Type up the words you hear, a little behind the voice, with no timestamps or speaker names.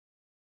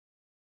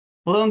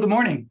Hello and good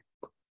morning.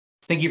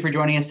 Thank you for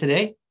joining us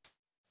today.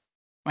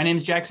 My name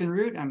is Jackson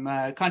Root. I'm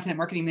a content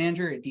marketing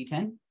manager at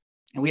DTEN,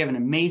 and we have an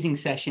amazing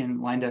session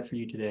lined up for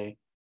you today.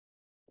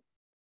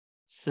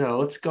 So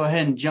let's go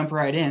ahead and jump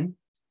right in.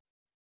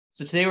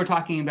 So today we're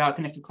talking about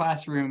connected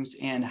classrooms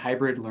and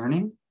hybrid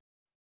learning.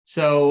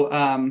 So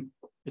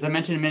as I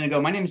mentioned a minute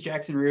ago, my name is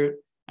Jackson Root.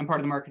 I'm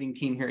part of the marketing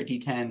team here at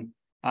DTEN,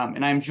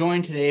 and I'm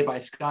joined today by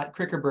Scott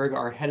Krickerberg,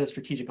 our head of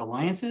strategic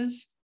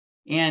alliances.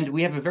 And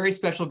we have a very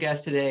special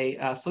guest today,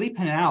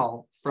 Philippe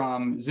Henao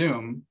from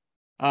Zoom,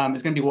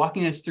 is going to be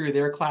walking us through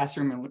their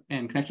classroom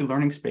and connected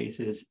learning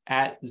spaces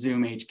at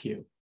Zoom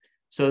HQ.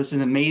 So this is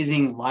an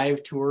amazing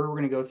live tour we're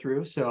going to go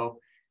through. So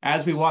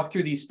as we walk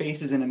through these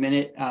spaces in a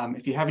minute,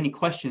 if you have any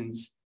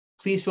questions,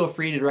 please feel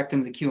free to direct them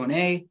to the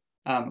Q&A.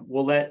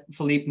 We'll let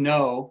Philippe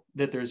know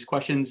that there's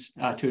questions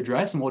to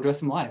address, and we'll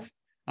address them live.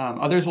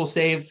 Others will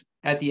save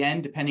at the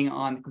end, depending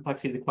on the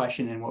complexity of the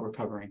question and what we're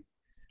covering.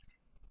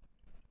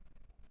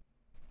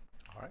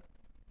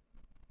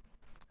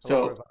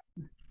 So,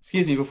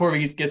 excuse me, before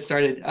we get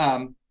started,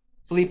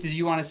 Philippe, did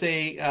you want to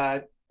say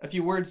a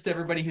few words to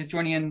everybody who's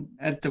joining in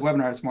at the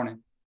webinar this morning?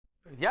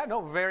 Yeah,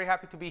 no, very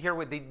happy to be here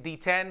with the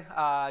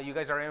DTEN. You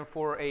guys are in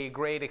for a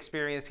great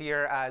experience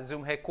here at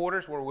Zoom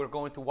headquarters, where we're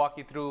going to walk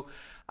you through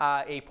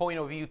a point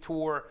of view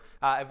tour,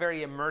 a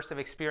very immersive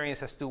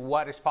experience as to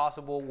what is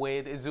possible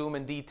with Zoom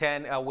and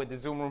DTEN, with the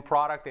Zoom Room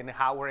product, and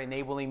how we're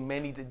enabling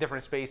many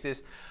different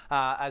spaces,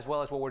 as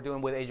well as what we're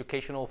doing with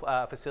educational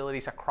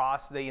facilities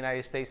across the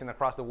United States and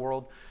across the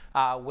world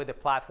with the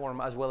platform,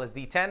 as well as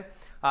DTEN.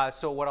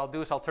 So what I'll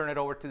do is I'll turn it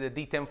over to the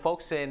DTEN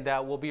folks, and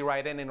we'll be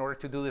right in order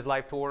to do this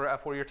live tour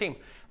for your team.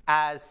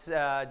 As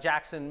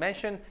Jackson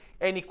mentioned,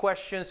 any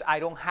questions? I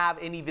don't have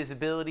any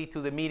visibility to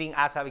the meeting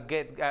as I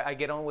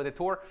get on with the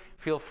tour.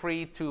 Feel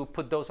free to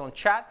put those on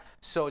chat,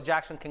 so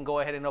Jackson can go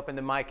ahead and open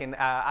the mic and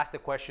ask the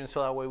questions,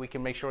 so that way we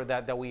can make sure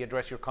that we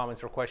address your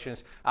comments or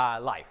questions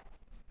live.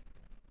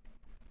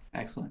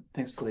 Excellent.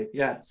 Thanks, Philippe.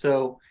 Yeah,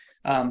 so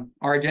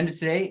our agenda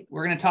today,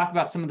 we're going to talk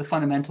about some of the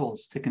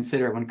fundamentals to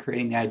consider when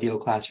creating the ideal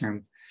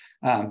classroom,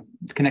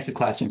 connected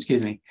classroom,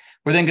 excuse me.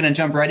 We're then going to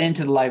jump right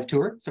into the live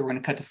tour. So we're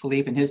going to cut to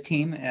Philippe and his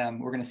team.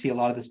 We're going to see a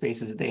lot of the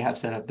spaces that they have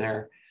set up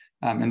there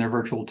in their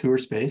virtual tour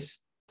space.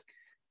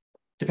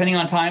 Depending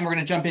on time, we're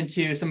going to jump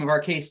into some of our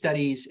case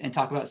studies and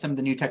talk about some of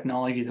the new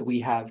technology that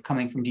we have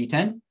coming from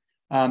DTEN.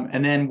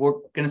 And then we're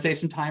going to save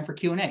some time for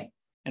Q&A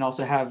and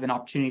also have an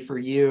opportunity for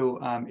you,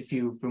 if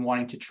you've been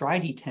wanting to try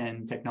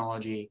DTEN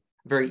technology,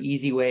 a very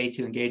easy way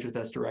to engage with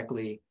us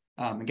directly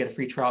and get a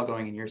free trial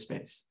going in your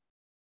space.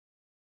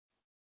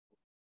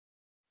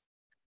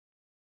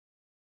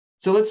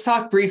 So let's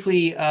talk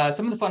briefly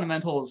some of the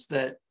fundamentals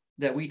that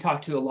we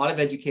talk to a lot of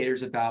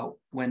educators about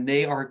when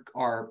they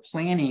are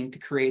planning to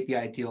create the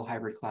ideal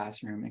hybrid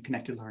classroom and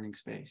connected learning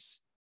space.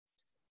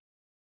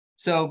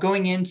 So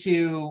going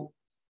into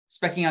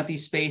speccing out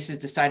these spaces,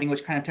 deciding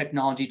which kind of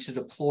technology to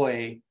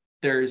deploy,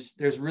 there's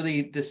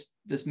really this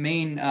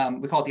main,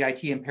 we call it the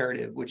IT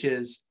imperative, which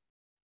is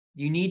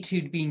you need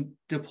to be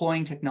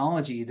deploying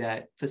technology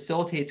that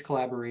facilitates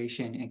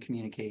collaboration and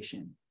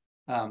communication,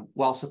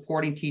 while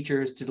supporting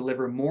teachers to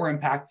deliver more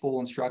impactful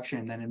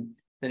instruction than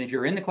if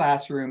you're in the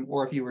classroom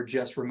or if you were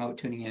just remote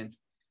tuning in.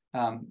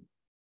 Of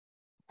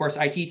course,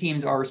 IT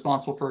teams are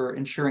responsible for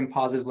ensuring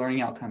positive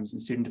learning outcomes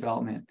and student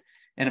development.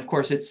 And of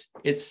course,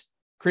 it's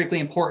critically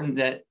important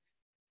that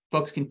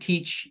folks can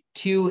teach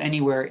to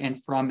anywhere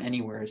and from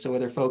anywhere. So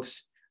whether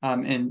folks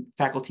and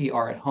faculty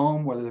are at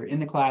home, whether they're in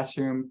the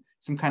classroom,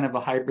 some kind of a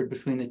hybrid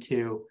between the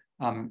two.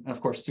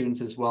 Of course,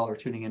 students as well are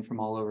tuning in from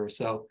all over.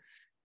 So,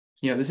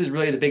 this is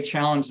really the big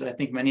challenge that I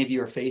think many of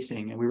you are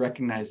facing, and we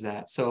recognize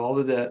that. So all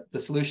of the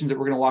solutions that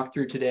we're going to walk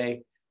through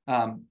today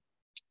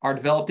are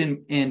developed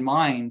in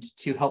mind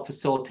to help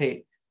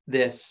facilitate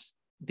the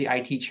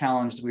IT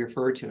challenge as we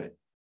refer to it.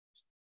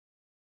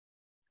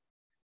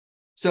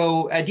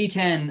 So at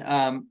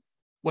DTEN,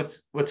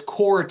 what's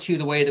core to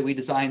the way that we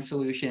design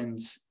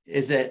solutions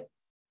is that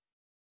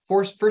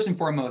first and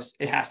foremost,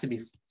 it has to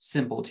be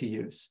simple to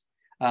use.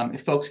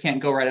 If folks can't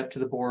go right up to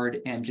the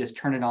board and just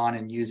turn it on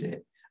and use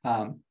it,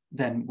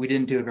 then we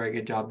didn't do a very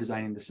good job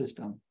designing the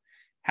system.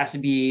 Has to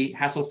be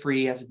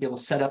hassle-free, has to be able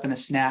to set up in a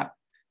snap.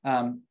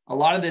 A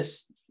lot of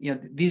this,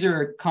 these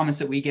are comments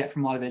that we get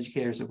from a lot of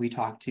educators that we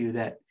talk to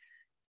that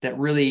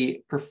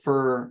really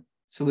prefer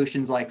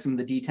solutions like some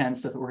of the DTEN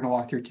stuff that we're going to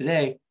walk through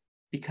today,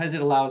 because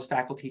it allows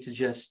faculty to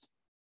just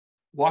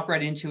walk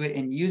right into it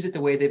and use it the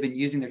way they've been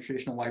using their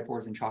traditional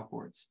whiteboards and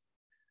chalkboards.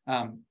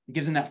 It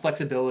gives them that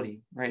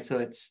flexibility, right? So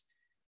it's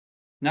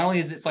not only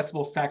is it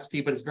flexible for faculty,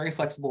 but it's very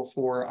flexible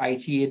for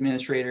IT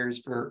administrators,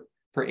 for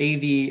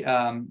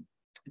AV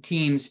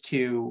teams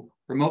to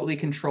remotely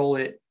control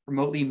it,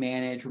 remotely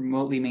manage,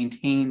 remotely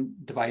maintain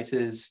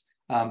devices,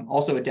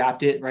 also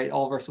adapt it, right?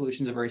 All of our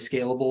solutions are very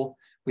scalable.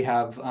 We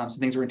have some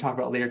things we're going to talk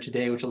about later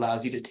today, which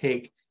allows you to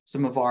take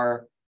some of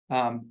our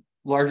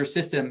larger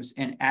systems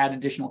and add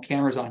additional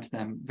cameras onto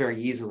them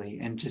very easily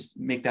and just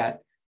make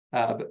that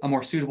a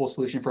more suitable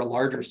solution for a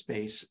larger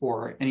space,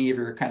 or any of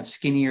your kind of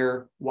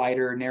skinnier,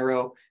 wider,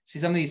 narrow. See,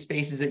 some of these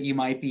spaces that you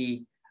might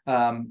be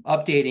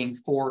updating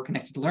for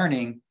connected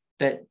learning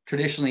that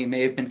traditionally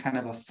may have been kind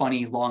of a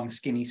funny, long,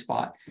 skinny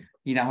spot.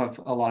 You now have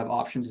a lot of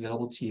options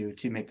available to you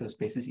to make those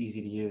spaces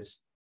easy to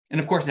use. And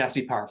of course, it has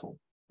to be powerful,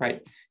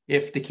 right?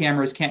 If the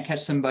cameras can't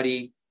catch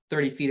somebody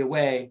 30 feet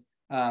away,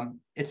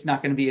 it's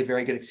not going to be a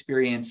very good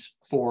experience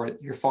for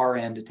your far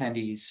end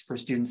attendees, for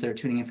students that are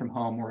tuning in from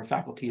home, or a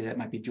faculty that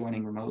might be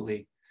joining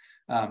remotely.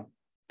 The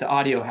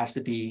audio has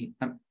to be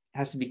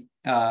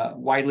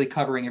widely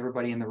covering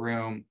everybody in the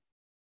room.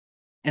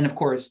 And of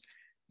course,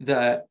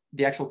 the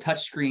actual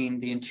touch screen,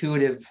 the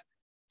intuitive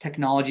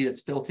technology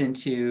that's built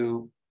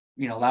into,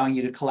 allowing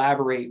you to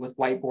collaborate with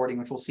whiteboarding,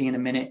 which we'll see in a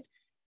minute.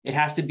 It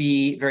has to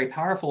be very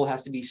powerful. It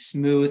has to be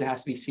smooth. It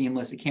has to be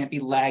seamless. It can't be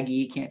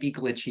laggy. It can't be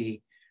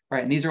glitchy,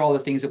 right? And these are all the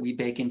things that we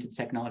bake into the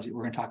technology that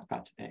we're going to talk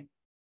about today.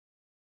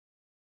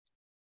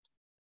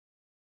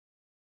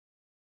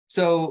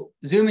 So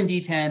Zoom and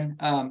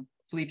DTEN,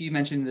 Philippe, you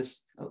mentioned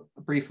this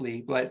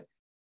briefly, but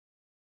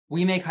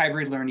we make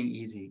hybrid learning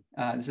easy.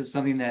 This is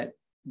something that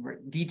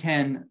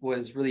DTEN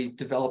was really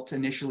developed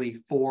initially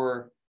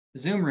for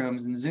Zoom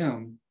rooms and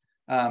Zoom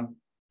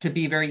to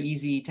be very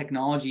easy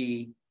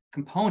technology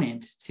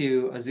component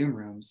to a Zoom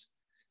rooms.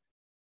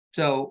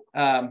 So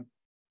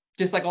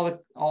just like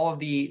all of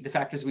the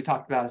factors we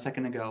talked about a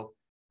second ago,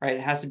 right?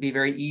 It has to be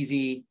very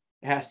easy.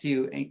 It has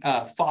to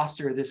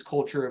foster this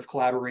culture of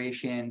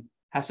collaboration,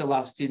 has to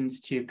allow students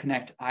to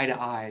connect eye to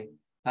eye,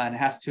 and it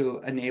has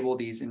to enable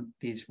these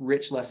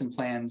rich lesson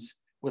plans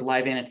with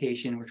live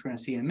annotation, which we're going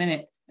to see in a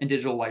minute, and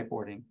digital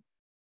whiteboarding.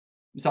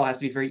 This all has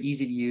to be very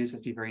easy to use,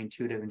 has to be very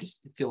intuitive, and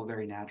just feel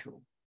very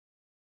natural.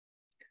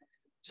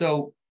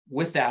 So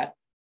with that,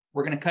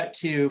 we're going to cut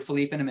to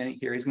Philippe in a minute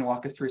here. He's going to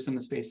walk us through some of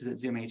the spaces at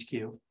Zoom HQ.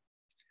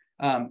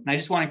 And I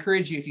just want to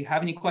encourage you, if you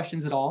have any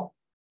questions at all,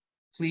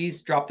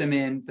 please drop them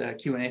in the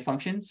Q&A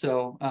function.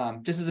 So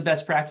just as a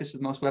best practice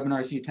with most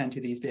webinars you attend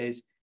to these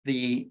days,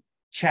 the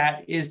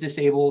chat is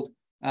disabled.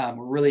 We're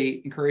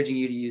really encouraging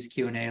you to use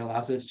Q&A. It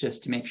allows us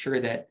just to make sure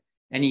that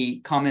any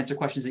comments or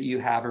questions that you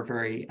have are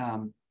very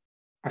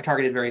are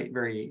targeted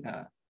very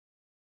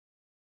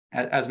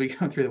as we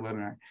go through the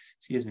webinar.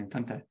 Excuse me,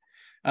 tongue tied.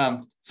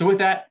 So with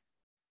that,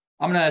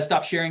 I'm going to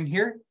stop sharing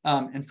here,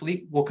 and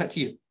Philippe, we'll cut to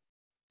you.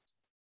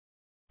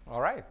 All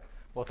right.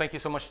 Well, thank you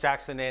so much,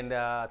 Jackson, and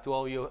to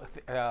all of you,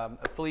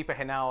 Felipe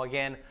Henao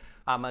again.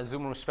 I'm a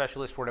Zoom room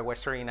specialist for the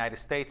Western United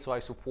States, so I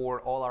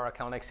support all our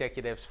account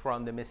executives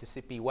from the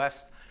Mississippi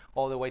West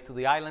all the way to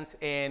the island.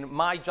 And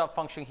my job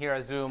function here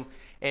at Zoom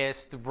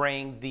is to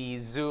bring the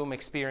Zoom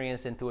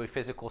experience into a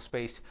physical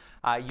space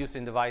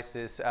using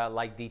devices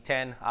like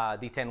DTEN,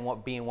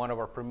 DTEN being one of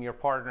our premier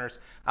partners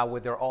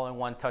with their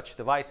all-in-one touch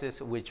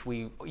devices, which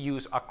we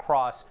use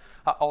across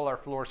all our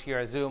floors here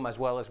at Zoom, as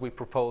well as we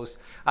propose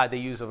the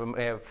use of them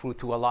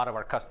to a lot of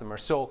our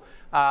customers. So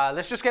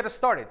let's just get us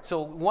started. So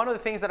one of the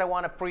things that I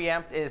want to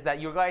preempt is that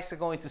you guys are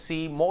going to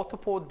see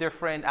multiple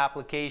different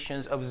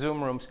applications of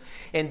Zoom rooms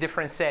in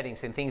different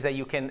settings and things that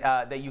you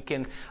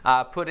can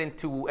put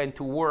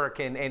into work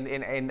and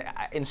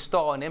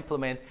install and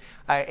implement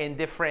in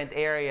different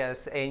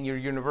areas in your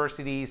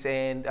universities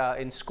and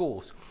in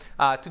schools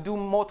to do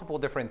multiple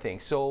different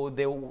things. So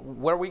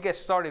where we get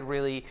started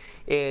really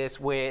is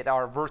with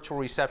our virtual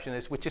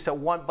receptionist, which is a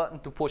one button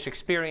to push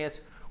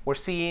experience. We're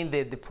seeing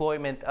the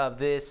deployment of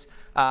this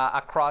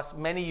across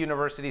many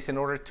universities in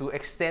order to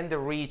extend the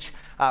reach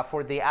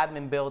for the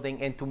admin building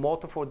into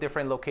multiple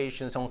different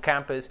locations on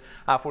campus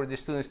for the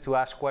students to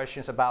ask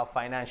questions about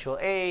financial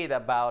aid,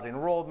 about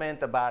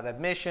enrollment, about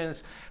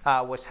admissions,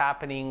 what's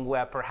happening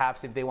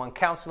perhaps if they want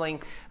counseling.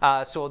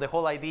 So the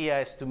whole idea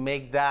is to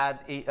make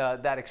that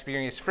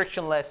experience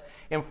frictionless,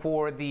 and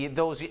for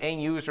those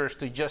end users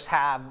to just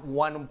have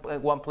one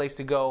place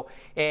to go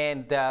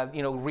and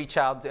reach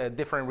out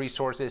different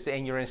resources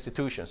in your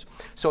institutions.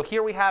 So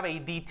here we have a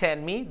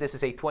DTEN Me. This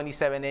is a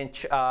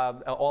 27-inch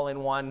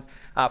all-in-one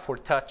for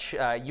touch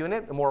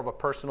unit, more of a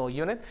personal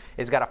unit.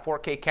 It's got a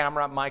 4K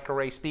camera,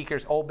 microarray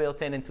speakers, all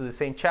built into the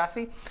same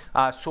chassis.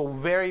 So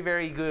very,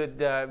 very good,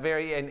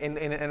 very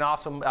an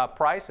awesome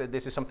price.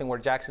 This is something where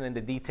Jackson and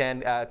the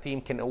DTEN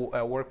team can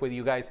work with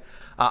you guys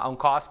on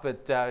cost,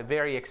 but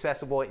very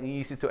accessible and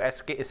easy to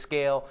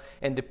scale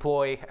and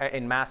deploy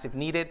in mass if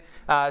needed.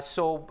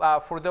 So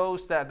for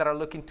those that are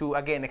looking to,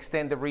 again,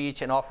 extend the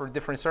reach and offer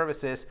different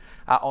services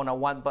on a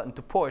one button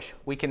to push,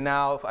 we can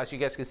now, as you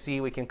guys can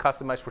see, we can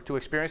customize for two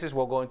experiences.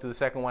 We'll go into the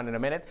second one in a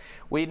minute.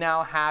 We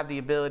now have the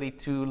ability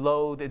to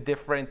load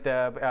different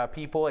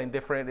people and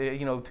different,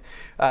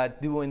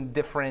 doing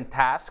different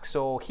tasks.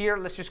 So here,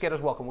 let's just get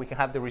us welcome. We can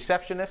have the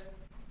receptionist.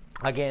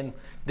 Again,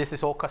 this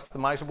is all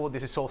customizable.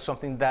 This is all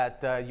something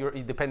that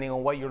depending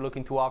on what you're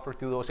looking to offer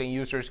to those end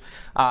users,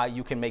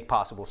 you can make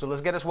possible. So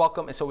let's get us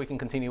welcome, and so we can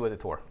continue with the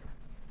tour.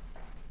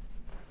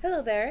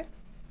 Hello there.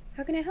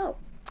 How can I help?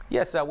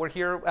 Yes, we're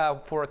here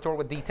for a tour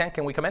with DTEN.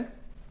 Can we come in?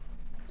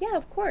 Yeah,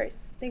 of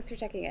course. Thanks for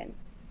checking in.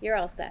 You're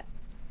all set.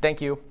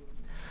 Thank you.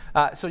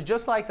 So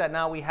just like that,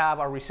 now we have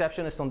our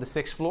receptionist on the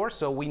 6th floor.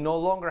 So we no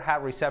longer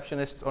have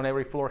receptionists on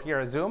every floor here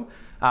at Zoom.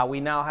 We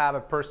now have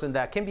a person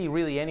that can be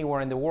really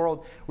anywhere in the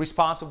world,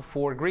 responsible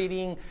for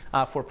greeting,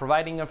 for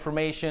providing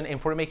information, and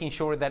for making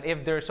sure that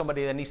if there's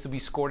somebody that needs to be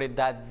escorted,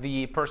 that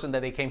the person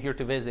that they came here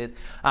to visit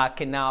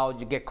can now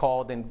get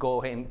called and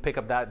go and pick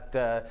up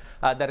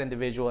that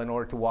individual in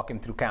order to walk him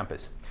through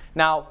campus.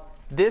 Now,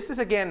 this is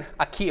again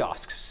a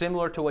kiosk,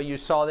 similar to what you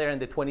saw there in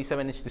the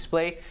 27-inch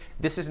display.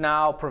 This is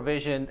now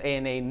provisioned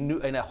in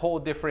a whole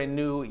different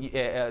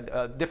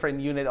different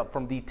unit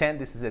from DTEN.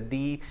 This is a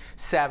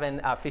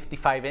D7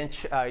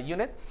 55-inch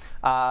unit.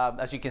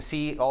 As you can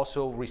see,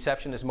 also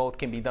receptionist mode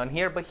can be done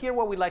here. But here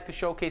what we like to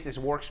showcase is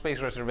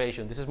workspace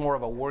reservation. This is more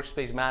of a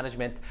workspace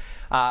management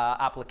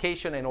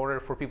application in order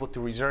for people to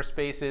reserve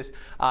spaces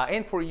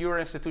and for your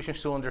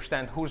institutions to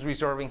understand who's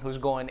reserving, who's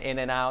going in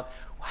and out,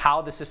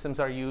 how the systems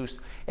are used,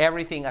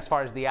 everything as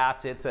far as the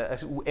assets,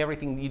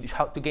 everything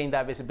how to gain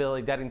that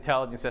visibility, that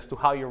intelligence as to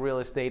how your real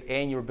estate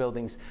and your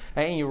buildings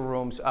and your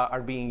rooms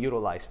are being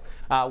utilized.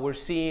 We're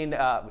seeing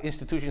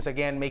institutions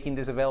again making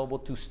this available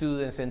to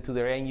students and to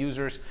their end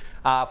users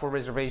for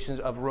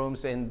reservations of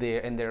rooms in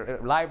their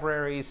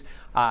libraries,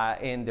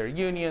 in their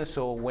unions.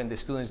 So when the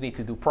students need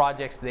to do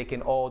projects, they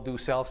can all do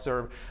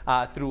self-serve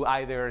through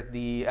either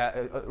the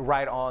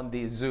right on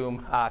the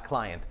Zoom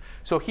client.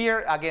 So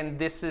here again,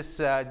 this is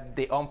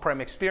the on-prem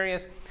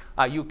experience.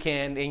 You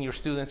can, and your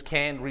students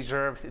can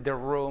reserve their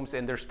rooms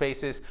and their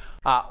spaces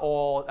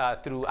all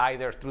through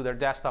either through their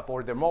desktop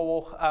or their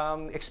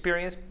mobile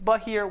experience.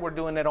 But here we're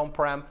doing it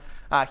on-prem.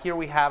 Here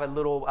we have a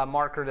little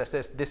marker that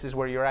says this is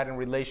where you're at in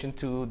relation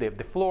to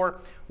the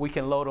floor. We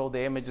can load all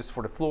the images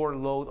for the floor,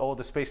 load all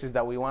the spaces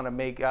that we want to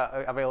make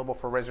available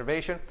for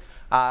reservation.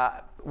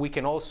 We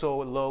can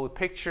also load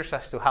pictures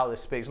as to how the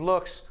space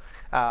looks,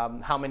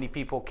 how many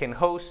people can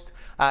host.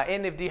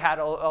 And if you had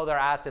other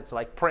assets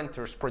like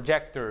printers,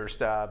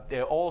 projectors,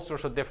 all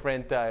sorts of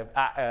different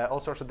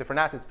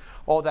assets,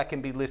 all that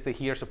can be listed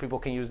here, so people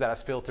can use that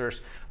as filters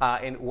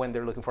when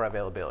they're looking for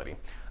availability.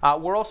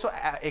 We're also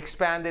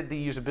expanded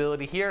the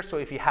usability here, so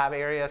if you have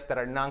areas that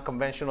are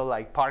non-conventional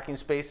like parking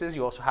spaces,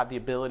 you also have the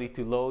ability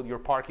to load your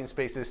parking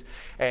spaces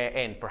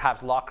and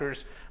perhaps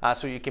lockers,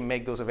 so you can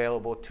make those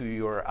available to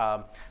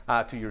your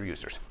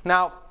users.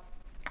 Now,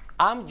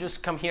 I'm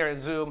just come here at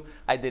Zoom.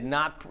 I did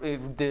not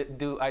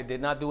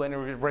do any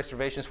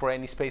reservations for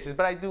any spaces,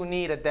 but I do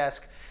need a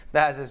desk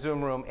that has a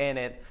Zoom room in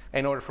it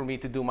in order for me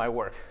to do my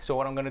work. So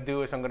what I'm going to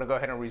do is I'm going to go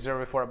ahead and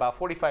reserve it for about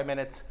 45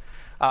 minutes.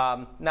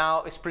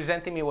 Now it's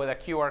presenting me with a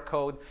QR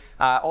code.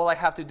 All I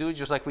have to do,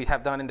 just like we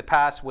have done in the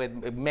past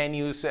with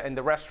menus in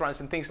the restaurants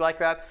and things like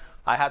that,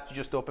 I have to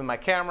just open my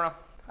camera.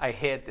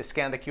 I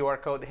scan the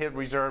QR code, hit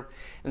reserve,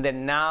 and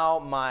then now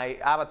my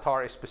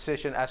avatar is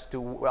positioned as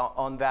to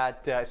on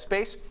that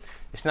space.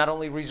 It's not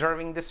only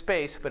reserving the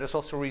space, but it's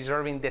also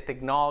reserving the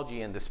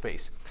technology in the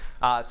space.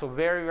 So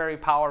very, very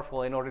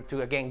powerful in order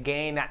to, again,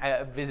 gain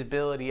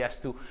visibility as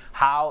to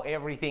how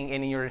everything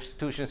in your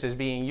institutions is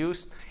being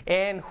used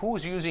and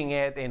who's using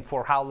it and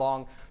for how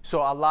long.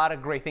 So a lot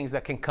of great things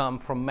that can come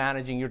from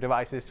managing your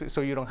devices,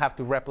 so you don't have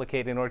to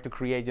replicate in order to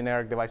create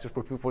generic devices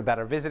for people that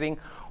are visiting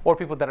or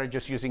people that are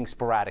just using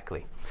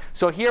sporadically.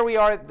 So here we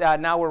are,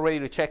 now we're ready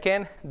to check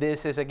in.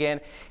 This is again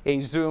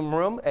a Zoom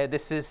room.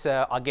 This is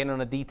again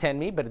on a D10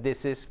 Me, but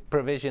this is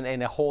provisioned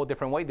in a whole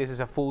different way. This is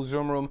a full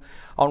Zoom room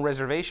on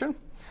reservation.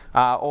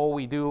 All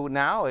we do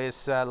now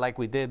is like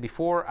we did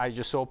before, I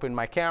just open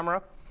my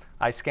camera.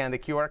 I scan the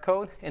QR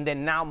code, and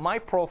then now my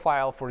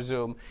profile for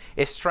Zoom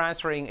is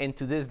transferring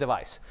into this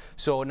device.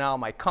 So now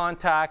my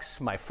contacts,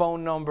 my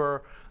phone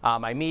number,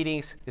 my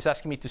meetings, it's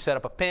asking me to set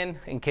up a PIN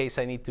in case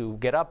I need to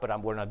get up,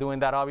 but we're not doing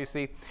that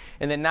obviously.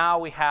 And then now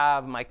we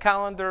have my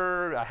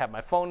calendar, I have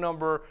my phone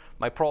number,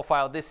 my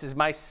profile. This is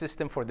my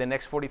system for the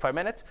next 45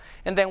 minutes.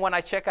 And then when I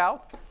check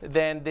out,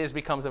 then this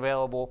becomes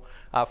available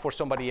for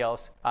somebody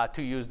else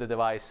to use the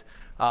device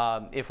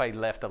if I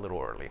left a little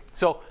early.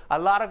 So a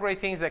lot of great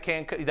things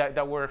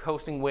that we're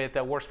hosting with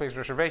Workspace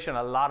Reservation,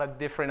 a lot of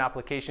different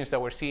applications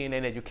that we're seeing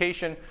in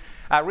education.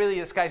 Really,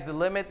 the sky's the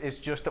limit. It's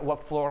just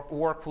what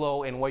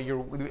workflow and what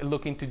you're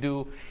looking to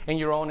do in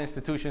your own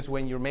institutions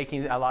when you're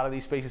making a lot of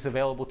these spaces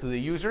available to the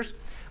users.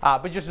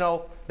 But just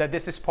know that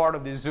this is part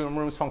of the Zoom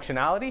Rooms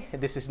functionality.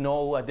 This is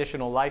no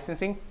additional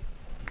licensing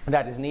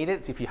that is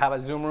needed. So if you have a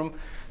Zoom room,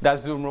 that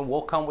Zoom room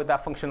will come with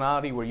that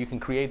functionality where you can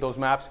create those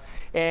maps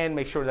and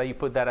make sure that you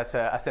put that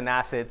as an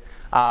asset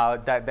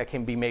that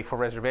can be made for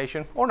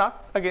reservation or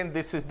not. Again,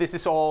 this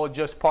is all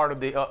just part of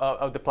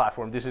the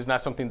platform. This is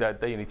not something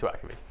that you need to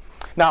activate.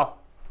 Now,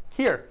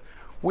 here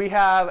we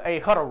have a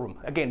huddle room.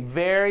 Again,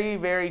 very,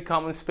 very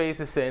common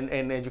spaces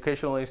in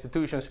educational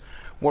institutions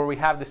where we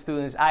have the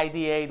students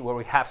ideate, where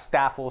we have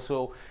staff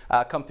also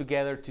come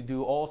together to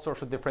do all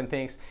sorts of different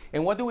things.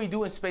 And what do we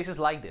do in spaces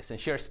like this, in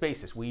shared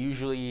spaces? We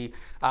usually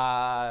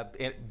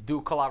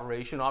do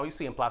collaboration,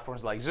 obviously, in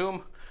platforms like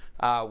Zoom.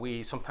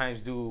 We sometimes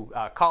do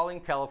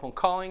calling, telephone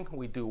calling.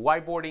 We do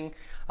whiteboarding,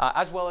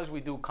 as well as we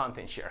do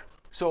content share.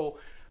 So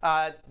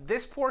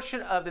this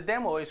portion of the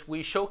demo is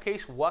we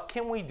showcase what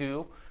can we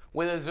do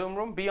with a Zoom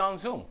room be on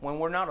Zoom when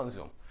we're not on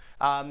Zoom.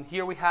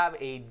 Here we have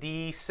a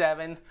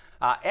D7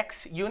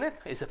 X unit.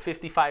 It's a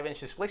 55-inch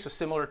display, so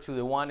similar to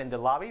the one in the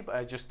lobby, but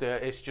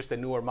it's just a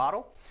newer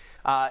model.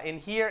 And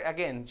here,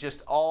 again,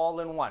 just all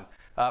in one.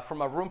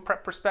 From a room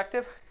prep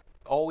perspective,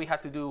 all we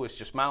had to do was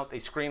just mount a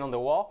screen on the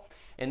wall,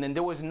 and then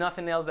there was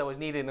nothing else that was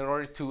needed in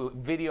order to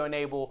video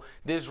enable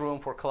this room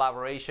for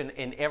collaboration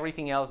and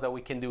everything else that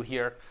we can do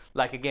here.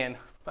 Like again,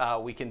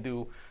 we can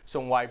do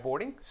some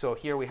whiteboarding. So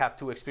here we have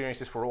 2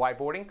 experiences for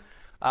whiteboarding.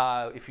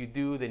 If you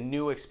do the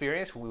new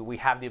experience, we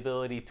have the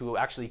ability to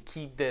actually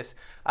keep this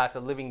as a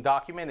living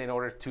document in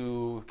order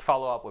to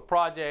follow up with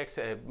projects,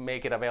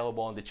 make it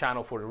available on the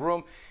channel for the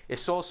room.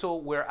 It's also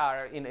where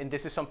and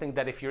this is something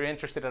that if you're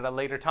interested at a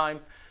later time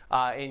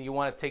and you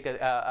want to take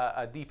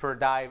a deeper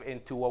dive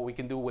into what we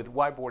can do with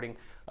whiteboarding,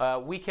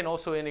 we can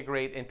also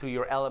integrate into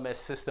your LMS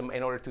system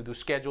in order to do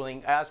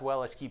scheduling, as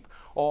well as keep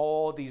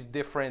all these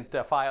different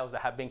files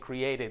that have been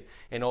created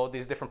and all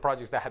these different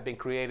projects that have been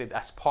created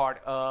as part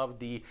of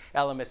the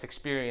LMS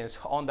experience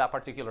on that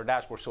particular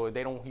dashboard. So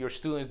your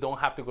students don't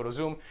have to go to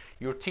Zoom,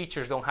 your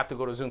teachers don't have to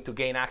go to Zoom to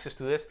gain access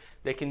to this.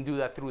 They can do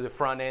that through the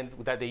front end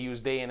that they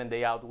use day in and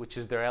day out, which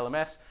is their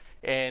LMS.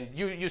 And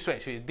you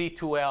switch, it's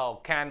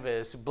D2L,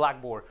 Canvas,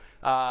 Blackboard.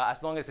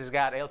 As long as it's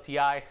got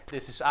LTI,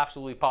 this is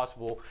absolutely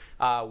possible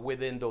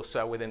within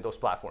those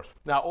platforms.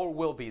 Now, or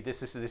will be.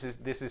 This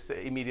is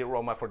immediate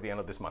roadmap for the end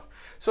of this month.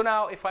 So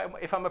now, if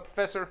I'm a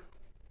professor,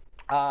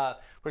 for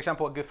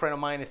example, a good friend of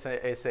mine is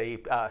a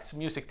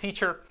music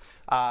teacher.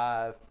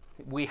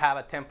 We have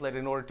a template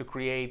in order to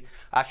create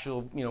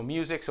actual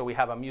music. So we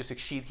have a music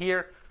sheet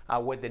here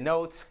with the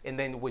notes, and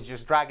then with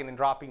just dragging and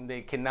dropping,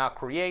 they can now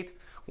create.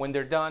 When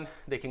they're done,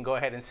 they can go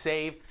ahead and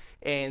save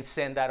and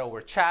send that over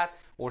chat,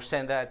 or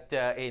send that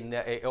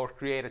or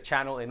create a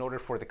channel in order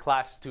for the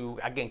class to,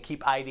 again,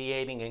 keep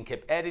ideating and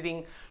keep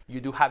editing.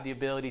 You do have the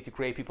ability to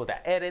create people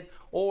that edit,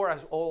 or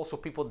also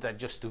people that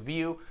just to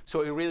view.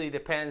 So it really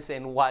depends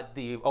on what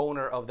the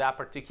owner of that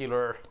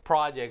particular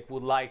project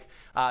would like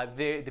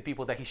the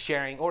people that he's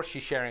sharing or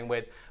she's sharing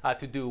with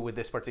to do with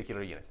this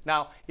particular unit.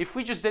 Now, if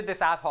we just did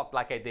this ad hoc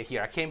like I did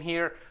here, I came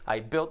here, I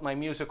built my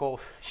musical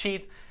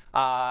sheet.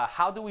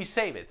 How do we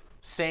save it?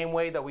 Same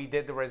way that we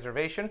did the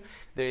reservation.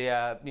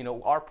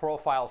 Our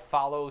profile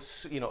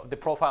follows, the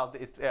profile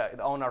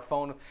on our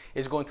phone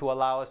is going to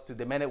allow us to,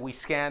 the minute we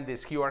scan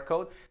this QR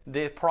code,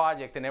 the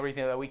project and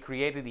everything that we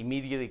created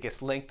immediately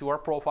gets linked to our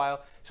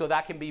profile. So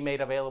that can be made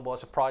available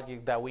as a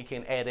project that we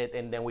can edit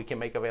and then we can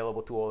make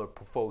available to other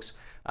folks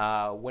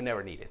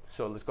whenever needed.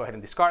 So let's go ahead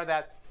and discard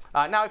that.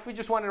 Now, if we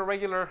just wanted a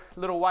regular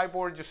little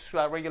whiteboard, just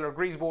a regular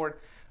grease board,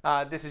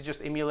 this is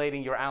just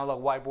emulating your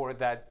analog whiteboard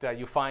that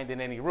you find in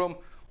any room.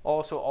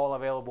 Also all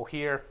available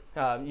here,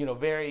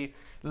 very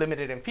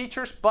limited in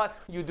features, but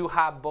you do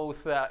have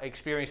both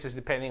experiences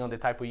depending on the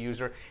type of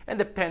user and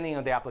depending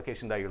on the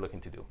application that you're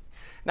looking to do.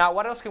 Now,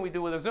 what else can we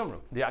do with a Zoom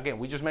room? Again,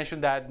 we just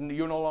mentioned that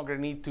you no longer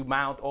need to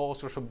mount all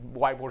sorts of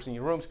whiteboards in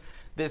your rooms.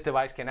 This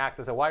device can act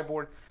as a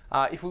whiteboard.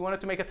 If we wanted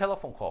to make a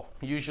telephone call,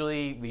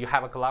 usually you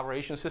have a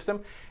collaboration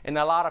system, and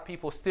a lot of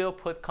people still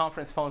put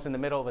conference phones in the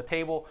middle of a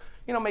table,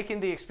 making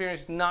the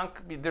experience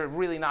they're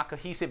really not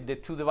cohesive. The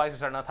 2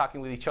 devices are not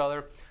talking with each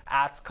other,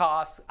 adds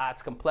cost,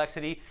 adds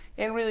complexity,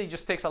 and really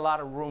just takes a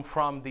lot of room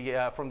from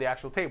the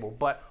actual table.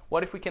 But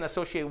what if we can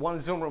associate one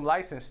Zoom room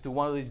license to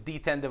one of these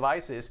D10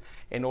 devices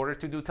in order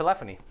to do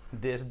telephony?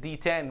 This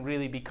D10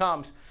 really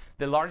becomes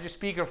the largest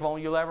speakerphone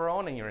you'll ever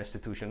own in your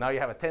institution. Now you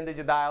have a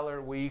 10-digit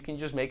dialer where you can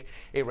just make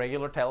a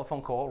regular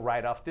telephone call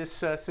right off this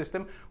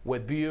system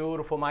with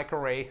beautiful mic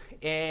array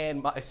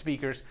and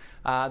speakers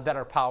that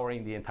are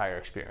powering the entire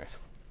experience.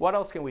 What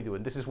else can we do?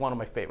 And this is one of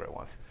my favorite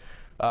ones.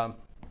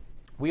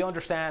 We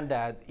understand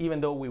that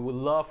even though we would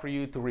love for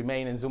you to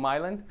remain in Zoom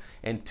Island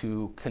and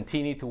to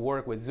continue to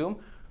work with Zoom,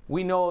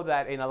 we know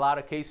that in a lot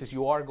of cases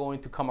you are going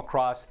to come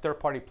across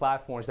third-party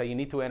platforms that you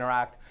need to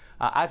interact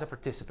as a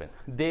participant.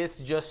 This,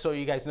 just so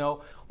you guys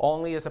know,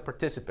 only as a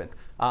participant.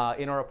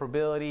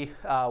 Interoperability,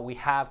 we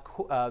have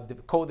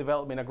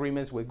co-development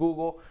agreements with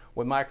Google,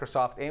 with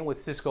Microsoft, and with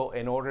Cisco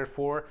in order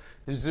for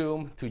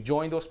Zoom to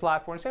join those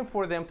platforms and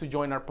for them to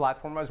join our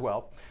platform as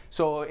well.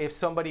 So if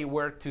somebody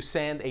were to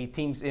send a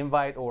Teams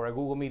invite or a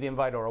Google Meet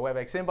invite or a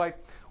WebEx invite,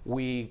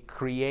 we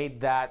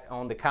create that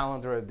on the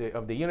calendar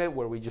of the unit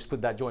where we just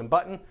put that join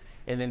button,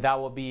 and then that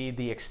will be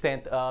the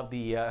extent of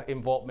the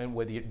involvement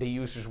with the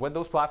users with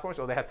those platforms.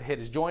 So they have to hit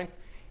is join,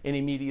 and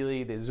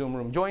immediately the Zoom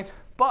room joins.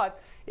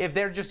 But if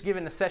they're just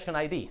given a session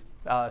ID,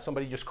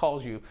 somebody just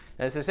calls you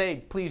and says,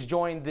 hey, please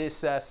join this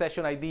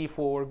session ID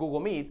for Google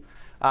Meet.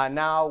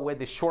 Now with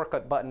the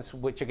shortcut buttons,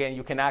 which again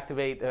you can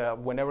activate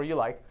whenever you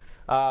like,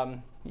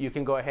 you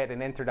can go ahead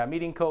and enter that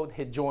meeting code,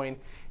 hit join,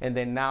 and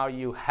then now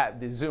you have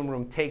the Zoom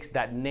room takes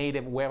that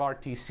native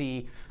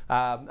WebRTC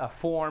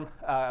form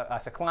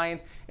as a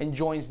client and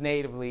joins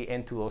natively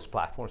into those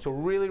platforms. So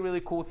really,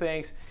 really cool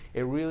things.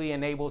 It really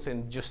enables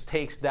and just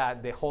takes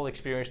the whole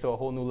experience to a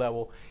whole new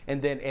level,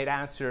 and then it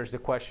answers the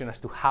question as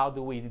to how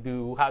do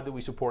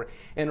we support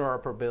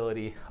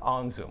interoperability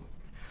on Zoom.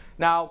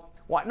 Now,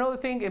 another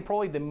thing, and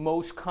probably the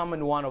most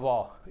common one of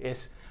all,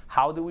 is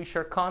how do we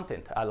share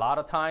content? A lot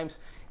of times,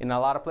 in a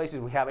lot of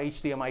places, we have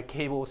HDMI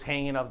cables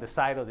hanging off the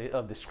side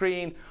of the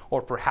screen,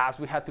 or perhaps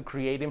we had to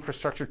create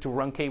infrastructure to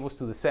run cables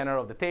to the center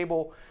of the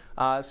table.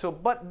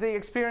 But the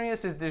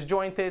experience is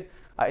disjointed.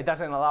 It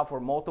doesn't allow for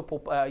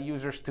multiple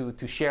users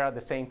to share at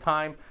the same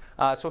time.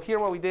 So here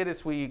what we did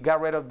is we got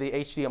rid of the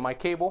HDMI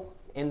cable,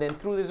 and then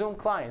through the Zoom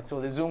client.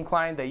 So the Zoom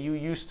client that you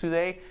use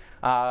today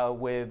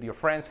with your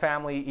friends,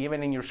 family,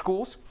 even in your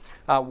schools,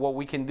 what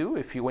we can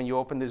do, when you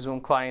open the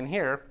Zoom client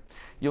here,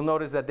 you'll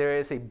notice that there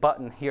is a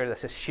button here that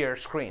says Share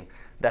Screen.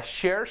 The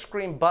Share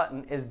Screen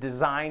button is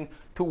designed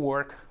to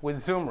work with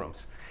Zoom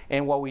rooms.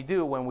 And what we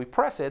do when we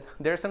press it,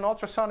 there's an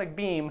ultrasonic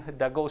beam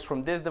that goes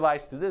from this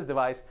device to this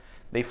device.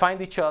 They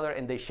find each other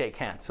and they shake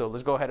hands. So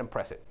let's go ahead and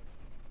press it.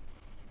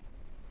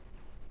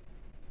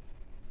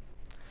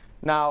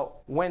 Now,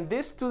 when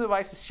these two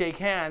devices shake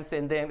hands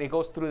and then it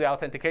goes through the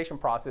authentication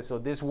process, so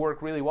this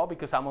worked really well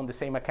because I'm on the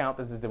same account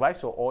as this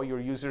device, so all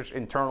your users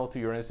internal to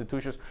your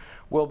institutions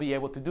will be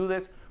able to do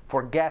this.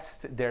 For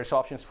guests, there's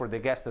options for the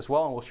guest as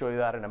well, and we'll show you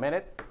that in a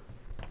minute.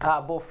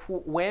 But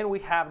when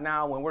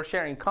we're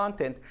sharing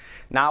content,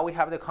 now we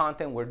have the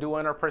content, we're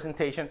doing our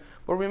presentation.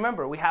 But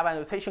remember, we have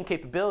annotation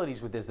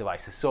capabilities with these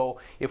devices. So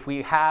if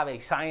we have a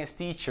science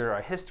teacher,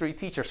 a history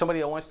teacher, somebody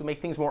that wants to make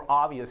things more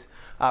obvious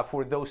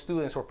for those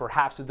students or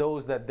perhaps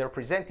those that they're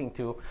presenting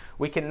to,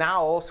 we can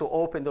now also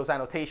open those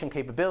annotation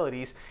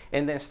capabilities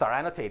and then start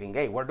annotating.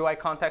 Hey, where do I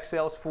contact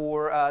sales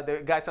for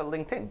the guys at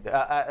LinkedIn,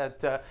 at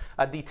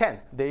DTEN?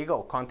 There you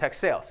go, contact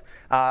sales.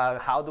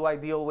 How do I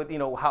deal with,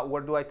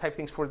 where do I type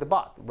things for the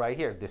bot? Right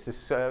here. This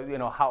is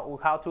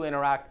how to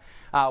interact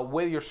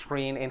with your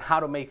screen and how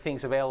to make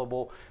things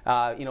available,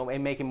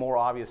 and make it more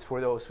obvious for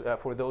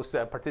those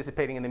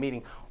participating in the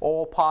meeting.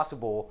 All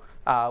possible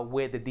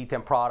with the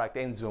DTEN product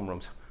and Zoom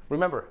rooms.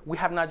 Remember, we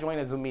have not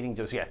joined a Zoom meeting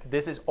just yet.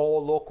 This is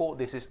all local.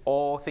 This is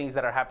all things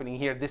that are happening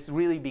here. This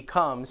really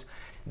becomes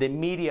the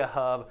media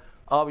hub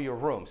of your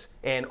rooms.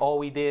 And all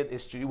we did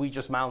is we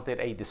just mounted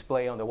a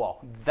display on the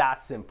wall.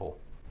 That's simple.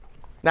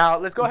 Now,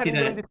 let's go ahead and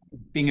do this.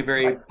 Being a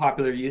very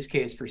popular use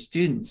case for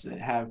students that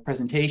have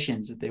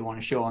presentations that they want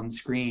to show on the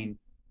screen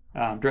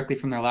directly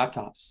from their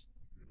laptops,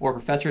 or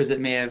professors that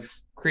may have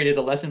created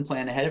a lesson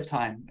plan ahead of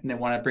time and they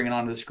want to bring it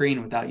onto the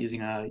screen without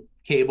using a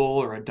cable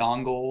or a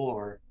dongle,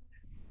 or,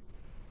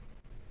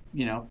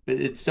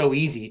 it's so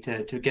easy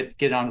to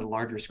get onto the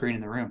larger screen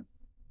in the room.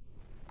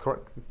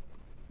 Correct.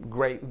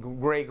 Great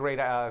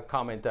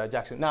comment,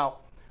 Jackson. Now,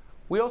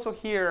 we also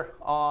here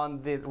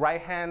on the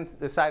right-hand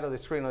side of the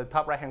screen, on the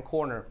top right-hand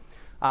corner,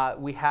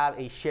 we have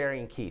a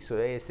sharing key. So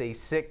it is a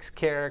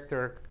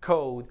 6-character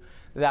code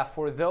that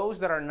for those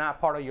that are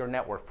not part of your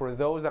network, for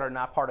those that are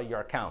not part of your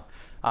account,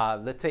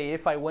 let's say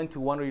if I went to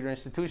one of your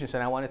institutions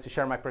and I wanted to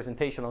share my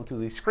presentation onto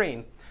the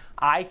screen,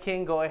 I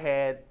can go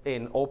ahead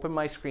and open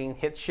my screen,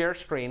 hit Share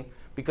Screen.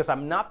 Because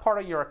I'm not part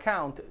of your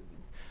account,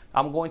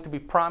 I'm going to be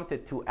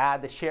prompted to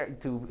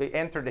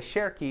enter the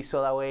share key,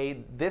 so that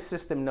way this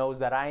system knows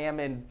that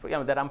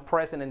that I'm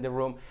present in the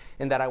room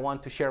and that I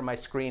want to share my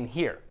screen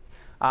here.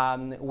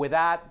 With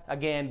that,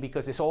 again,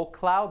 because it's all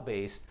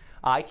cloud-based,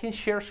 I can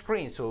share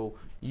screens. So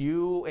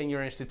you and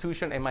your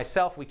institution and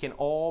myself, we can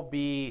all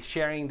be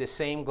sharing the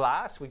same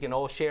glass. We can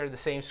all share the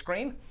same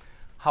screen.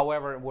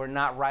 However, we're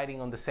not riding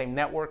on the same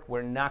network.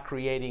 We're not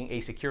creating a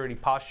security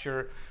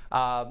posture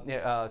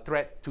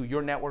threat to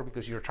your network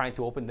because you're trying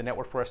to open the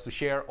network for us to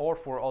share, or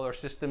for other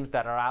systems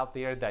that are out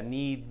there that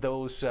need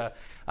those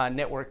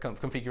network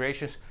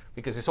configurations,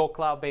 because it's all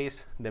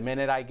cloud-based. The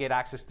minute I get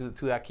access to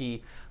that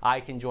key, I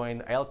can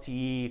join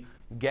LTE,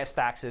 guest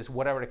access,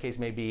 whatever the case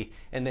may be,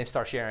 and then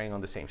start sharing on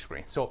the same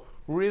screen. So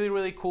really,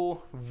 really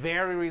cool,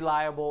 very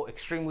reliable,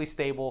 extremely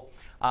stable,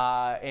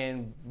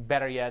 and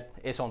better yet,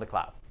 it's on the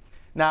cloud.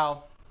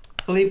 Now,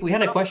 Philippe, we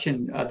had a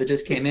question that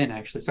just came in,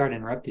 actually. Sorry to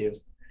interrupt you.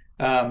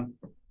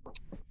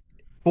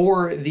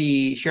 For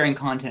the sharing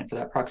content for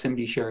that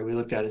proximity share we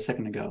looked at a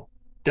second ago,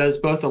 does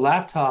both the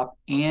laptop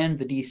and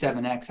the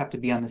D7X have to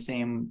be on the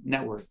same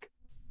network?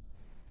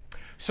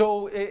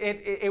 So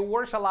it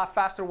works a lot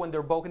faster when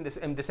they're both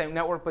in the same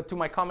network. But to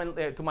my comment,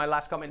 to my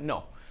last comment,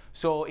 no.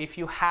 So if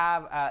you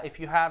have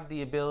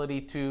the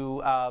ability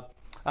to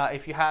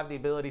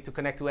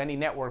connect to any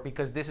network,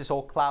 because this is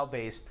all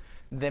cloud-based,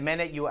 the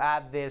minute you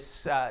add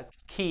this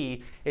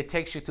key, it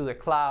takes you to the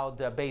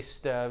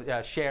cloud-based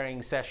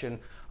sharing session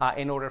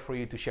in order for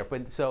you to share.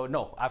 But so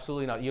no,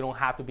 absolutely not. You don't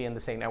have to be in the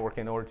same network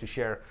in order to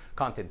share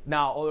content.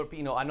 Now,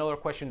 another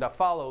question that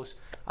follows,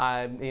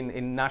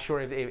 not sure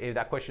if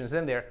that question is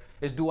in there,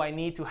 is do I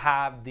need to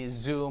have the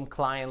Zoom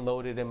client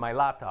loaded in my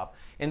laptop?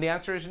 And the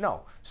answer is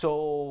no.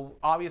 So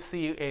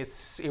obviously,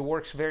 it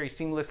works very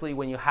seamlessly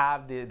when you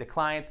have the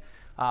client.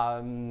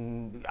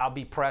 I'll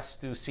be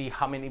pressed to see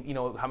how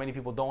many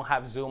people don't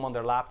have Zoom on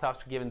their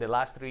laptops, given the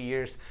last 3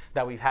 years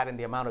that we've had and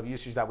the amount of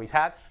usage that we've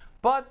had.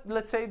 But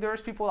let's say there's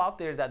people out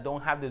there that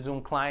don't have the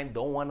Zoom client,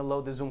 don't want to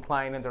load the Zoom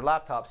client in their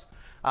laptops.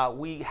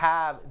 We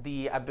have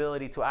the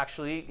ability to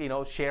actually,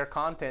 share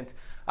content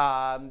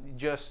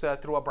just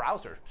through a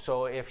browser.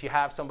 So if you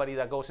have somebody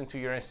that goes into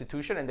your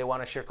institution and they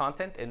want to share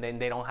content, and then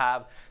they don't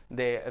have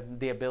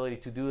the ability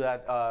to do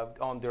that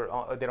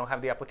they don't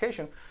have the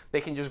application,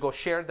 they can just go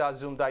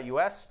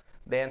share.zoom.us.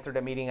 They enter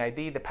the meeting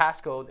ID, the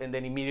passcode, and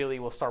then immediately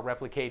will start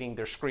replicating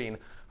their screen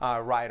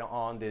right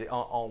on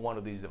one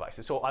of these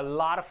devices. So a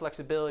lot of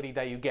flexibility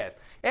that you get.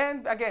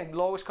 And again,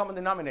 lowest common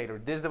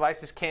denominator. These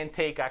devices can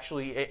take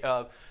actually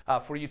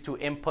for you to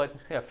input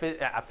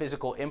a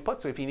physical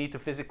input. So if you need to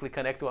physically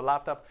connect to a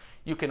laptop,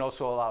 you can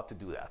also allow to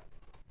do that.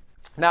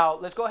 Now,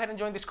 let's go ahead and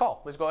join this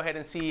call. Let's go ahead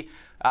and see,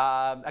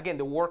 again,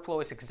 the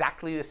workflow is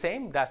exactly the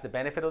same. That's the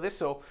benefit of this.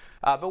 So,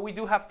 but we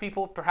do have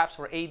people perhaps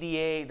for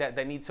ADA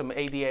that need some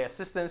ADA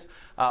assistance,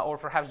 or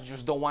perhaps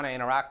just don't want to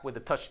interact with the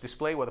touch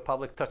display, with a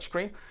public touch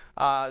screen.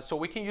 So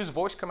we can use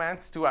voice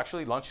commands to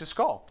actually launch this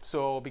call.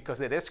 So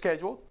because it is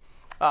scheduled,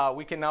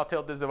 we can now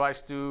tell this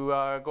device to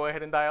go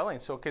ahead and dial in.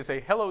 So we can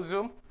say, hello,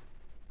 Zoom,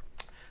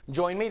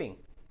 join meeting.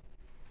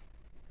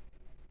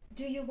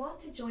 Do you want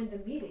to join the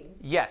meeting?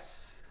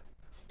 Yes.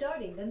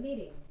 Starting the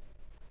meeting.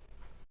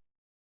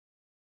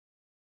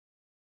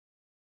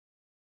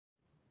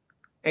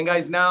 And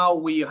guys, now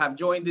we have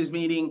joined this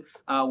meeting.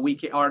 We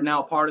are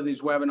now part of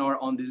this webinar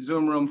on the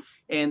Zoom room.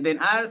 And then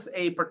as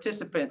a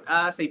participant,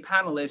 as a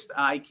panelist,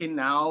 I can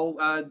now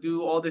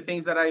do all the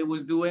things that I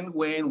was doing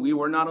when we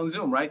were not on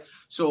Zoom, right?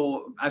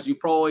 So as you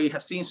probably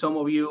have seen, some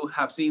of you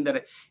have seen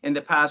that in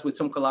the past with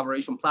some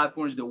collaboration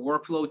platforms, the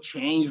workflow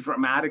changed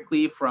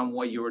dramatically from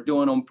what you were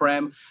doing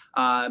on-prem.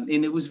 And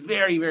it was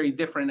very, very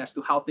different as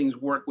to how things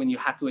work when you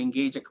had to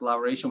engage a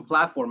collaboration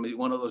platform,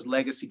 one of those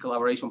legacy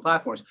collaboration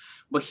platforms.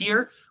 But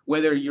here,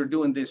 whether you're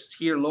doing this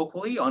here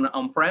locally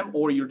on-prem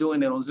or you're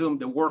doing it on Zoom,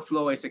 the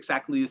workflow is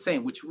exactly the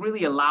same, which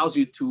really allows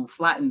you to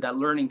flatten that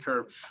learning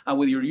curve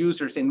with your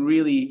users and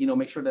really,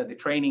 make sure that the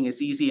training is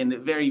easy and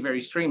very,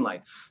 very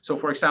streamlined. So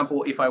for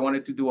example, if I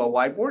wanted to do a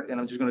whiteboard, and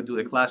I'm just going to do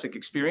the classic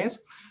experience,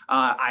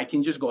 I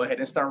can just go ahead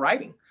and start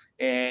writing,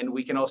 and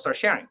we can all start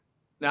sharing.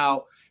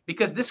 Now,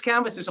 because this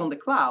canvas is on the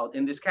cloud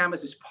and this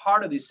canvas is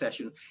part of this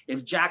session,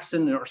 if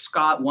Jackson or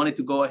Scott wanted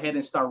to go ahead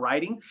and start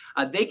writing,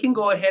 they can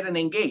go ahead and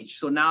engage.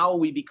 So now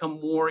we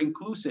become more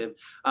inclusive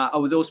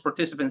of those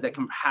participants that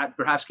can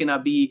perhaps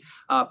cannot be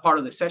part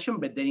of the session,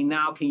 but they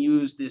now can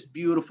use this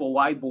beautiful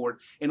whiteboard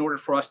in order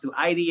for us to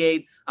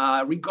ideate,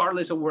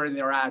 regardless of where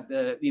they're at,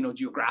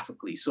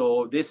 geographically.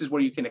 So this is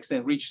where you can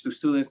extend reach to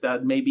students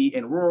that may be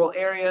in rural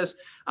areas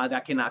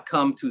that cannot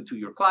come to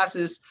your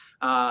classes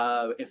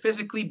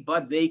physically,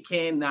 but they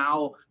can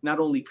now not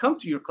only come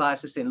to your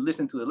classes and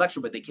listen to the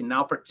lecture, but they can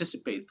now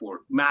participate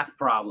for math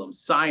problems,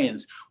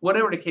 science,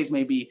 whatever the case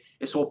may be.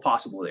 It's all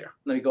possible there.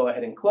 Let me go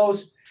ahead and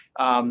close.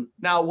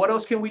 Now, what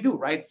else can we do,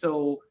 right?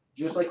 So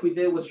just like we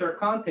did with share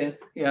content,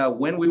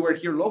 when we were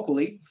here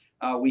locally,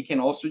 we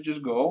can also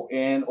just go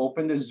and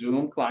open the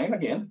Zoom client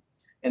again,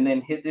 and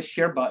then hit this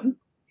share button.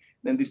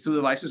 Then these two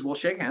devices will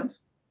shake hands.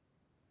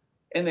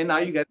 And then now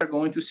you guys are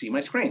going to see my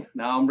screen.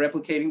 Now I'm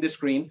replicating the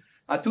screen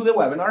to the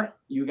webinar.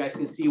 You guys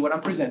can see what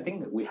I'm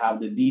presenting. We have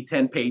the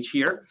D10 page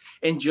here.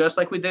 And just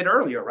like we did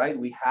earlier, right?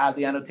 We have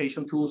the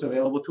annotation tools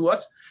available to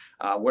us.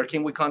 Where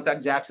can we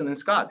contact Jackson and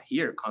Scott?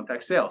 Here,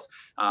 contact sales.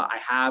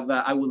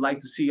 I would like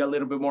to see a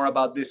little bit more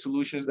about the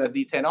solutions that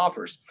D10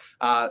 offers.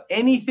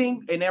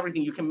 Anything and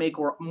everything you can make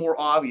more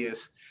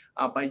obvious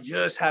by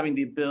just having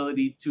the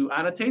ability to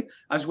annotate,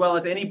 as well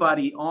as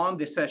anybody on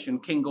the session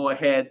can go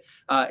ahead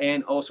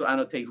and also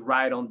annotate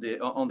right on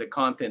the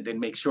content and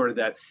make sure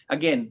that,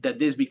 again, that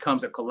this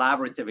becomes a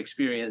collaborative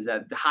experience,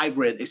 that the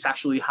hybrid is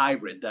actually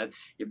hybrid, that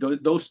if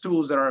those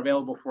tools that are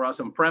available for us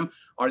on-prem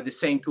are the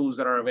same tools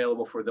that are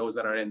available for those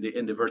that are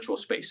in the virtual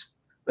space.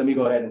 Let me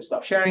go ahead and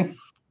stop sharing.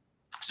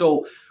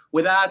 So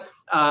with that,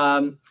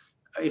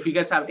 if you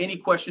guys have any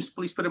questions,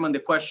 please put them on the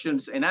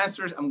questions and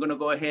answers. I'm going to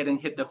go ahead and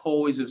hit the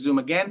hallways of Zoom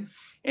again,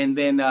 and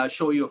then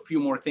show you a few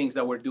more things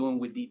that we're doing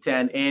with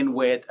D10 and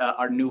with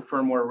our new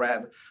firmware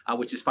rev,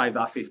 which is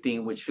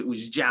 5.15, which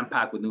is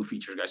jam-packed with new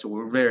features, guys. So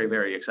we're very,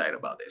 very excited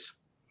about this.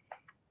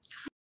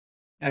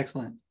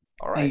 Excellent.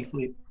 All right. Thank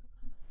you.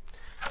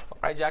 All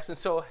right, Jackson.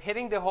 So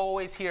hitting the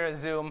hallways here at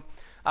Zoom.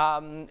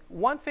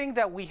 One thing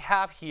that we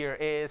have here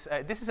is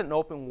this is an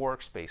open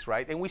workspace,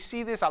 right? And we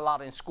see this a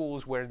lot in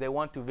schools where they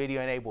want to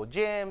video enable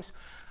gyms.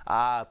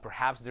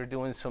 Perhaps they're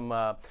doing some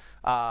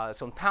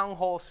town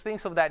halls,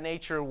 things of that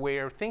nature,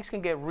 where things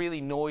can get really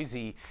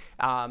noisy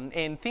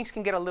and things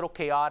can get a little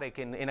chaotic.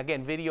 And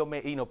again, video,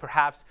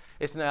 perhaps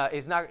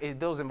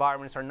those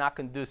environments are not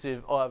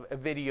conducive of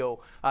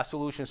video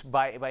solutions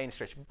by any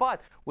stretch.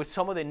 But with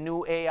some of the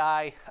new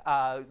AI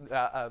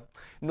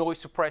noise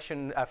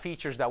suppression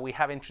features that we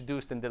have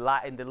introduced in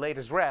the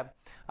latest rev,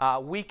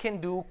 we can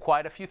do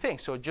quite a few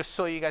things. So just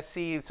so you guys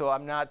see, so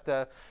I'm not,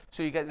 so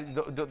you guys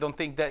don't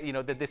think that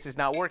that this is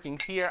not working.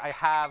 Here I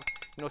have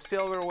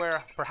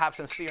silverware. Perhaps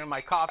I'm stirring my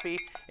coffee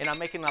and I'm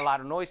making a lot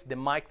of noise. The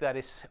mic that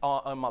is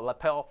on my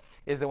lapel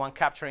is the one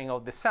capturing all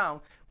the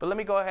sound. But let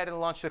me go ahead and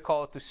launch the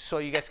call so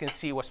you guys can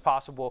see what's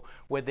possible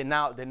with the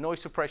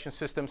noise suppression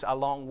systems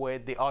along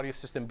with the audio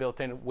system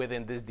built in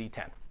within this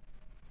D10.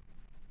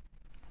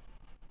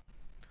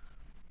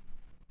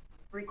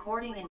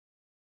 Recording in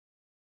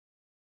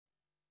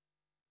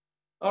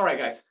All right,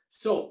 guys.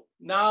 So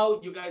now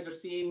you guys are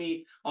seeing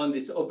me on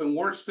this open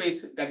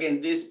workspace.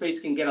 Again, this space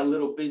can get a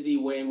little busy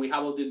when we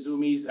have all the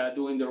Zoomies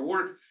doing their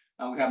work.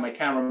 We have my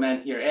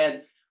cameraman here,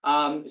 Ed.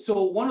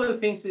 So one of the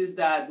things is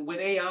that with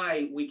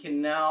AI, we can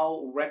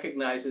now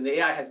recognize, and the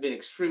AI has been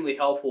extremely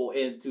helpful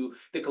into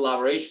the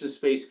collaboration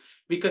space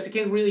because it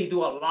can really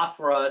do a lot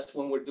for us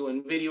when we're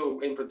doing video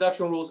in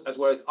production rules, as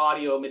well as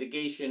audio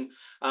mitigation,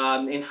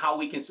 and how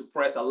we can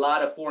suppress a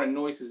lot of foreign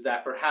noises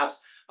that perhaps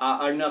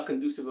are not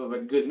conducive of a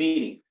good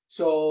meeting.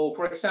 So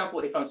for example,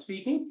 if I'm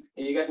speaking,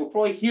 and you guys will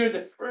probably hear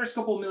the first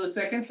couple of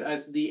milliseconds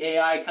as the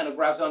AI kind of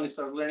grabs on and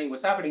starts learning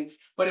what's happening.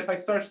 But if I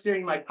start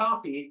stirring my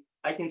coffee,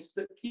 I can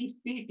keep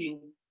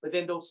speaking, but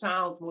then those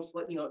sounds,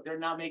 they're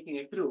not making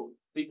it through.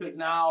 Because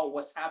now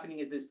what's happening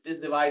is this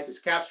device is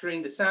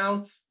capturing the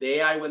sound. The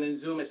AI within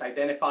Zoom is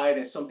identified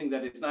as something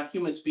that is not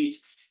human speech,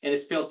 and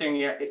it's filtering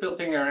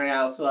it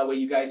out, so that way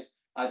you guys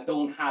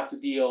don't have to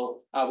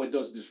deal with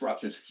those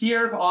disruptions.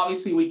 Here,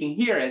 obviously, we can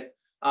hear it,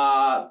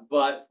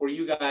 but for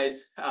you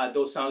guys,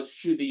 those sounds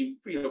should be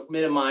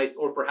minimized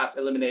or perhaps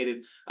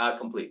eliminated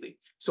completely.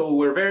 So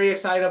we're very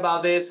excited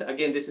about this.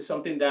 Again, this is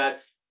something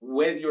that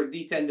with your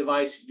DTEN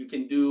device, you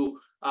can do.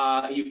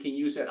 You can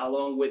use it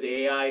along with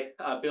the AI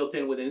built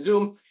in within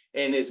Zoom,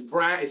 and it's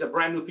a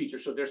brand new feature.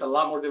 So there's a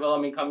lot more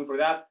development coming for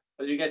that.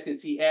 As you guys can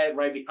see, Ed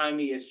right behind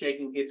me is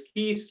shaking his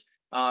keys.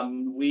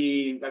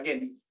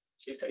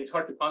 It's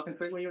hard to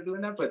concentrate when you're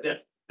doing that, but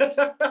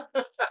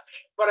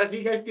but as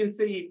you guys can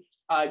see,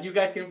 you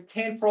guys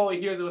can probably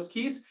hear those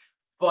keys,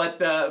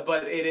 but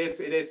it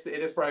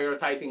is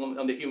prioritizing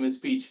on the human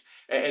speech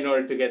in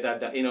order to get that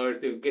done, in order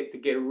to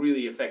get a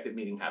really effective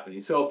meeting happening.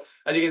 So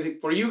as you can see,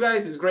 for you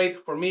guys, it's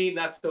great. For me,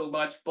 not so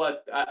much,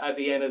 but at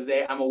the end of the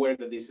day, I'm aware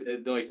that these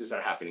noises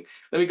are happening.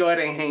 Let me go ahead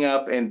and hang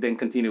up and then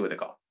continue with the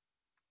call.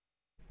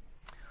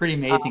 Pretty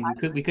amazing.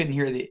 We couldn't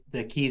hear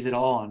the keys at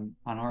all on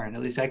our end.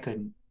 At least I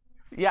couldn't.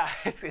 Yeah,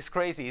 it's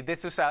crazy.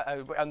 This is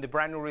on the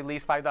brand new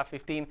release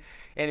 5.15.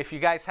 And if you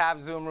guys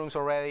have Zoom rooms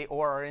already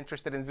or are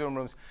interested in Zoom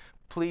rooms,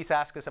 please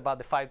ask us about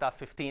the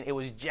 5.15. It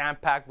was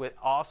jam-packed with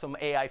awesome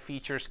AI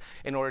features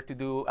in order to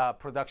do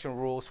production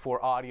rules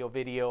for audio,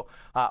 video,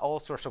 all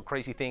sorts of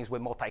crazy things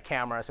with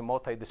multi-cameras and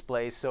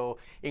multi-displays. So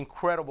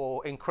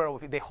incredible, incredible.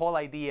 The whole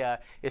idea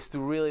is to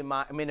really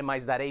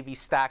minimize that AV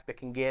stack that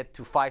can get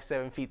to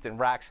 5-7 feet in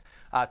racks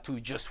to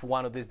just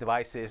one of these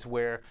devices,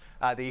 where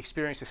the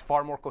experience is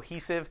far more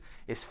cohesive.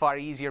 It's far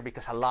easier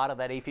because a lot of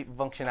that AV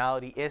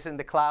functionality is in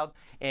the cloud.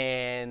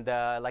 And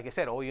like I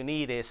said, all you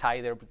need is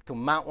either to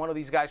mount one of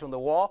these guys on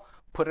the wall,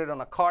 put it on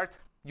a cart,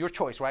 your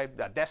choice, right?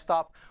 A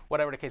desktop,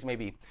 whatever the case may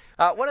be.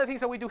 One of the things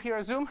that we do here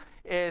at Zoom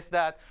is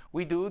that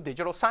we do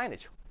digital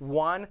signage.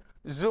 One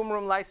Zoom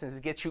room license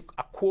gets you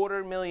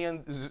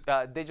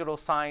 250,000 digital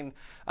sign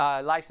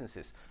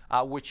licenses,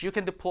 which you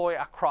can deploy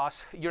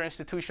across your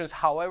institutions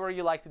however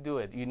you like to do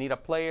it. You need a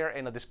player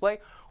and a display,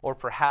 or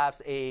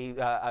perhaps a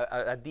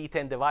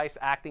DTEN device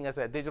acting as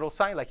a digital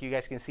sign, like you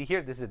guys can see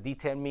here. This is a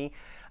DTEN Me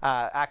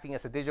acting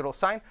as a digital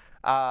sign.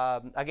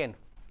 Again,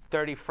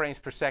 30 frames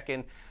per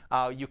second.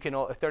 You can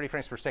 30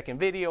 frames per second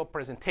video,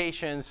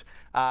 presentations,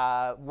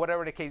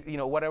 whatever the case,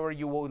 whatever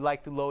you would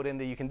like to load in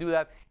there, you can do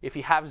that. If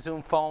you have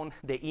Zoom Phone,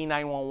 the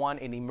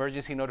E911 and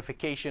emergency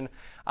notification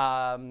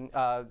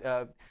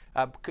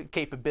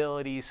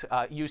capabilities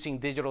using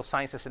digital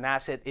signs as an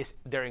asset,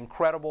 they're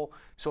incredible.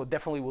 So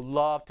definitely would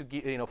love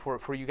to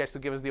for you guys to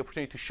give us the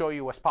opportunity to show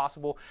you what's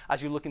possible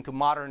as you're looking to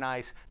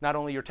modernize not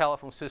only your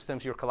telephone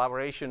systems, your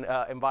collaboration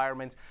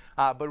environments,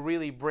 but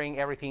really bring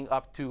everything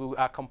up to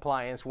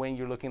compliance when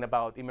you're looking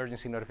about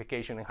emergency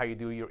notification and how you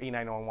do your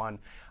E911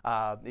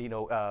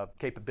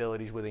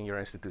 capabilities within your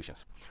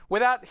institutions.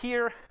 With that,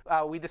 here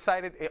we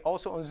decided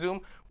also on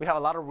Zoom we have a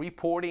lot of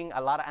reporting,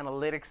 a lot of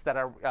analytics that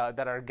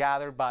are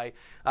gathered by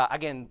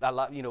again, a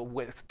lot,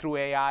 through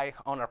AI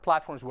on our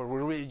platforms, where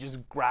we're really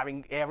just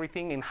grabbing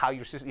everything and how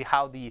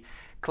how the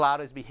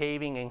cloud is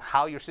behaving and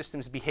how your system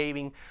is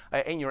behaving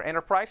in your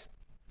enterprise.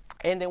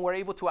 And then we're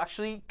able to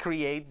actually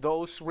create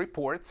those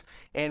reports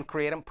and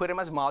put them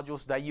as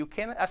modules that you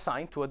can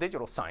assign to a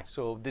digital sign.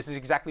 So this is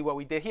exactly what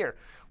we did here.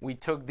 We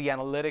took the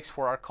analytics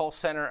for our call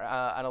center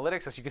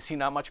analytics. As you can see,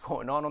 not much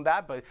going on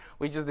that, but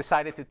we just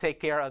decided to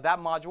take care of that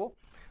module.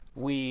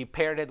 We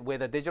paired it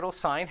with a digital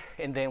sign,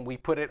 and then we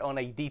put it on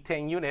a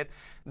DTEN unit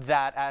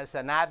that, as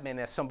an admin,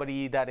 as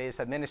somebody that is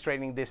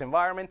administrating this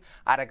environment,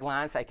 at a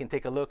glance, I can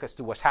take a look as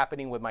to what's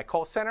happening with my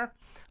call center.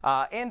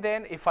 And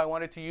then if I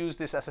wanted to use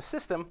this as a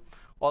system,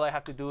 all I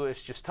have to do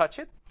is just touch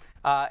it.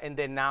 And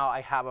then now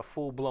I have a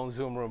full-blown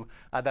Zoom room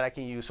that I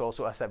can use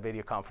also as a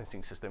video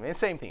conferencing system. And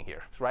same thing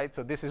here, right?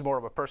 So this is more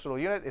of a personal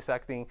unit.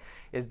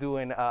 It's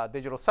doing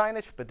digital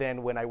signage, but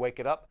then when I wake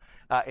it up,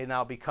 it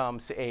now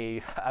becomes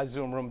a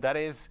Zoom room that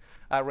is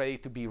ready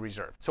to be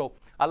reserved. So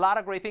a lot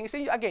of great things.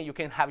 And again, you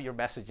can have your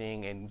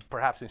messaging and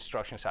perhaps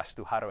instructions as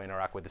to how to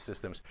interact with the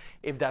systems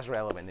if that's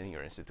relevant in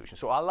your institution.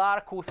 So a lot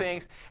of cool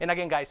things. And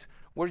again, guys,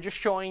 we're just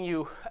showing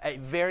you a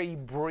very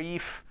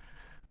brief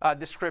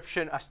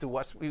description as to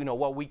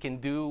what we can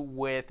do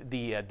with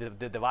the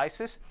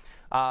devices.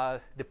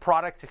 The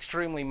product's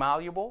extremely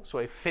malleable, so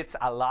it fits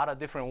a lot of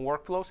different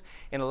workflows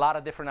and a lot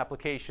of different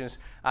applications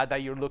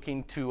that you're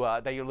looking to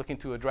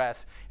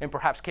address, and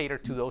perhaps cater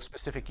to those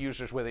specific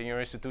users within your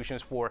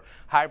institutions for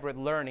hybrid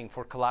learning,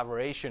 for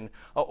collaboration,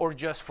 or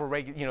just for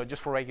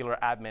regular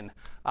admin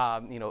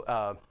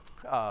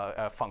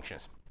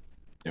functions.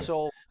 Yep.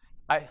 So,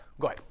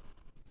 go ahead.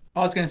 I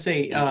was going to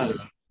say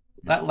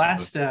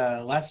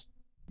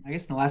I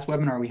guess in the last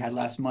webinar we had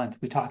last month,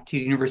 we talked to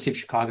University of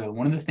Chicago.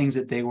 One of the things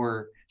that they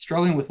were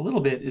struggling with a little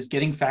bit is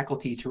getting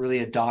faculty to really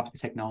adopt the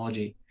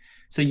technology.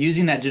 So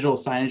using that digital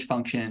signage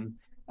function,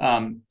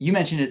 you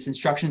mentioned its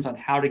instructions on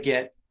how to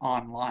get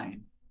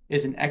online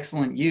is an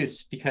excellent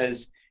use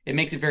because it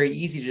makes it very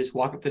easy to just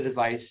walk up the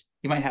device.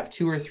 You might have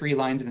 2 or 3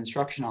 lines of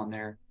instruction on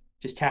there.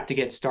 Just tap to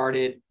get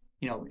started,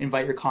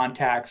 invite your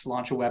contacts,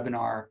 launch a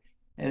webinar,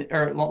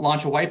 or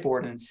launch a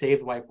whiteboard and save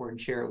the whiteboard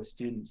and share it with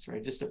students,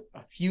 right? Just a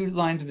few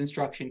lines of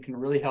instruction can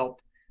really help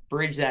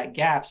bridge that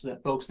gap so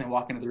that folks, when they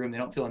walk into the room, they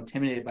don't feel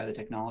intimidated by the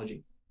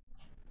technology.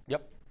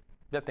 Yep.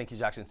 Thank you,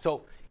 Jackson.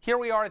 So here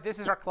we are. This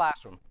is our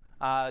classroom.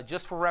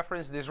 Just for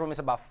reference, this room is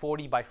about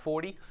 40 by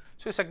 40,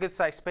 so it's a good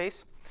size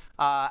space.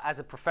 As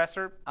a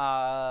professor,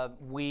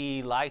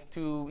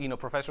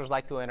 professors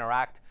like to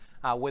interact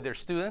with their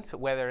students,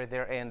 whether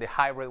they're in the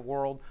hybrid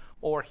world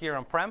or here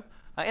on-prem.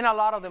 And a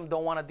lot of them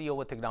don't want to deal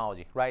with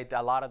technology, right?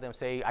 A lot of them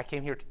say, I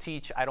came here to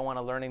teach, I don't want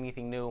to learn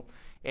anything new.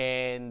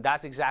 And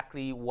that's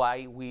exactly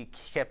why we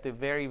kept it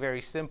very,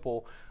 very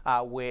simple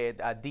with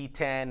a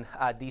D10,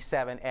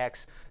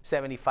 D7X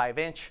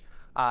 75-inch.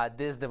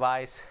 This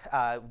device,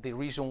 the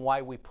reason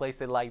why we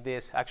placed it like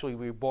this, actually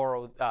we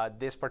borrowed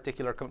this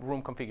particular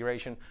room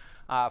configuration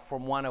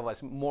from one of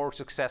us more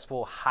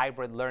successful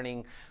hybrid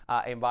learning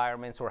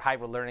environments or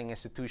hybrid learning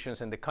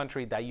institutions in the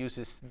country that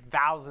uses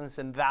thousands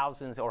and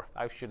thousands, or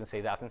I shouldn't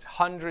say thousands,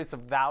 hundreds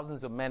of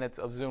thousands of minutes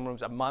of Zoom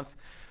rooms a month,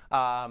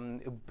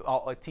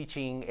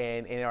 teaching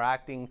and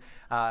interacting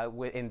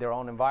in their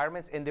own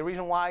environments. And the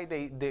reason why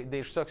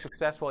they're so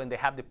successful and they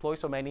have deployed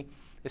so many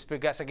is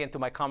because, again, to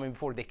my comment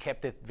before, they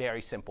kept it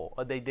very simple.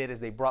 What they did is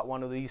they brought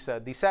one of these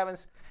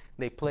D7s,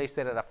 they placed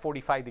it at a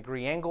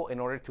 45-degree angle in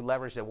order to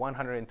leverage the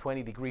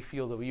 120-degree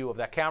field of view of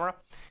that camera.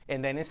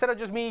 And then instead of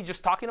just me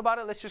just talking about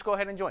it, let's just go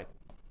ahead and join.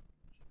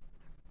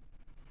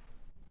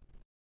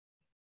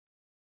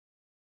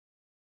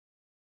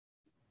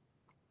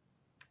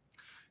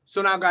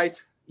 So now,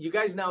 guys, you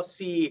guys now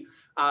see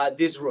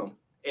this room.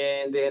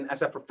 And then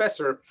as a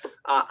professor,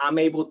 I'm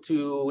able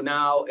to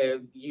now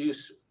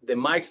use the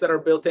mics that are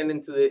built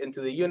into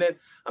the unit.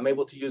 I'm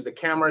able to use the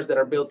cameras that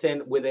are built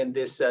in within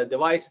this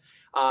device.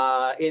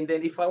 And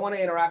then if I want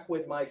to interact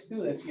with my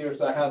students here,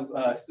 so I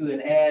have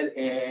student Ed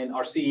and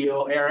our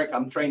CEO, Eric.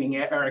 I'm training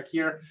Eric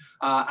here.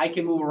 I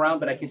can move around,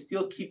 but I can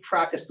still keep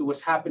track as to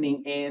what's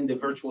happening in the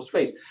virtual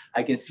space.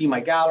 I can see my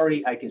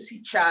gallery. I can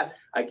see chat.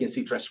 I can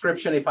see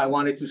transcription if I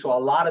wanted to. So a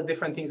lot of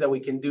different things that we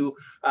can do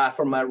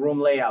from my room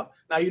layout.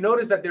 Now you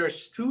notice that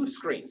there's 2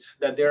 screens,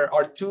 that there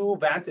are 2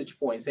 vantage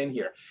points in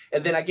here.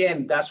 And then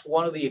again, that's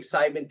one of the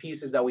excitement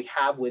pieces that we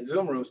have with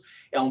Zoom rooms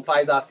on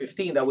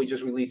 5.15 that we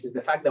just released, is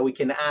the fact that we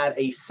can add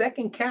a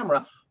second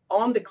camera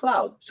on the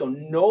cloud. So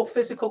no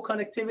physical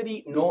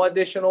connectivity, no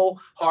additional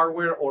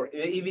hardware or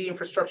AV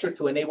infrastructure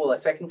to enable a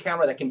second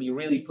camera that can be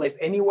really placed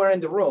anywhere in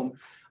the room,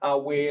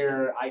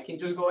 where I can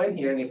just go in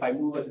here, and if I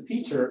move as a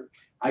teacher,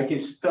 I can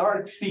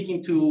start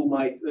speaking to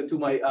my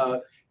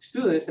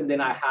students, and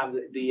then I have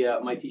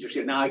my teachers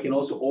here. Now I can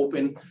also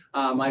open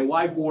my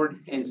whiteboard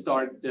and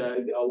start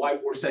a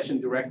whiteboard session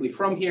directly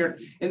from here.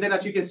 And then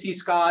as you can see,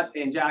 Scott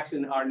and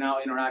Jackson are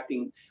now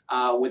interacting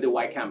with the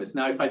white canvas.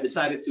 Now, if I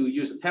decided to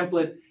use a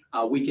template,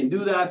 we can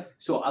do that.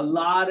 So a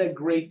lot of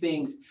great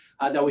things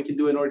that we can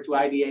do in order to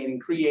ideate and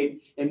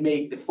create and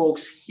make the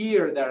folks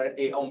here that are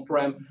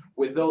on-prem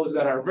with those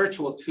that are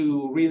virtual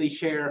to really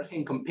share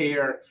and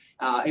compare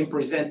and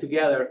present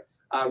together,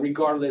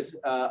 regardless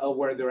of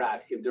where they're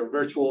at, if they're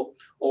virtual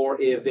or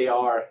if they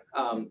are,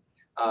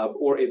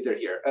 or if they're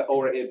here,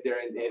 or if they're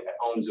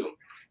on Zoom.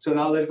 So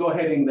now let's go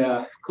ahead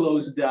and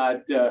close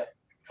that.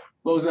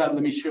 Let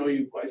me show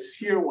you guys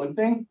here one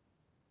thing.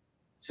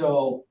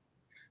 So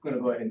I'm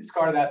gonna go ahead and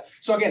discard that.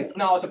 So again,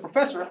 now as a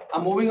professor,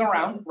 I'm moving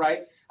around,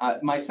 right?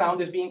 My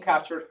sound is being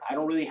captured. I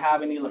don't really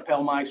have any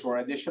lapel mics or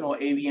additional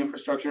AV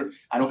infrastructure.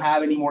 I don't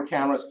have any more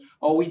cameras.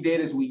 All we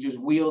did is we just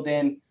wheeled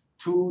in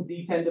 2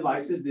 D10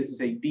 devices. This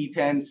is a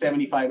D10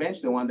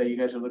 75-inch, the one that you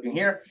guys are looking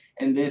here.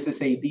 And this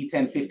is a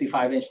D10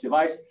 55-inch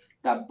device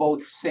that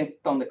both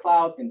synced on the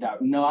cloud, and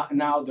that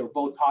now they're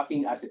both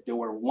talking as if they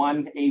were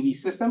one AV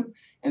system.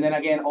 And then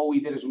again, all we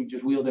did is we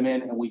just wheeled them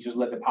in and we just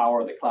let the power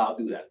of the cloud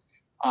do that.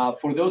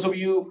 For those of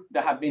you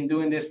that have been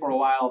doing this for a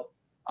while,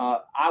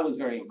 I was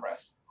very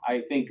impressed.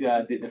 I think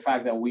the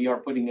fact that we are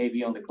putting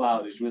AV on the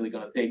cloud is really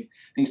going to take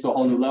things to a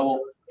whole new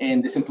level.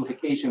 And the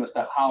simplification as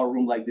to how a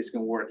room like this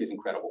can work is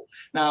incredible.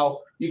 Now,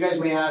 you guys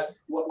may ask,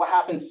 what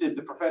happens if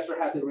the professor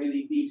has a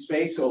really deep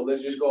space? So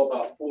let's just go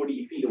about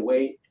 40 feet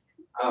away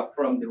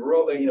from the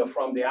road,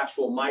 from the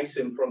actual mics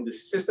and from the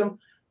system.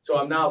 So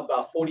I'm now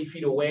about 40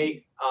 feet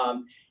away.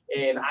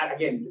 And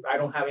I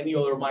don't have any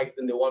other mic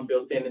than the one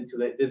built in into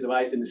this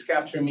device, and it's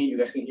capturing me. You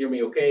guys can hear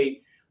me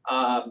okay.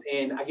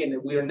 And again,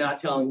 we are not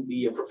telling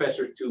the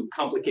professor to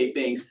complicate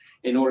things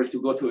in order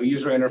to go to a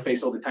user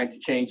interface all the time to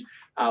change.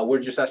 We're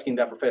just asking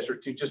that professor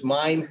to just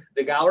mind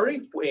the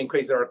gallery in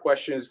case there are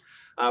questions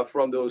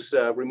from those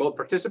remote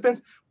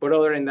participants. But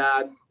other than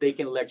that, they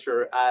can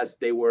lecture as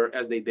they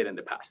did in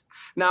the past.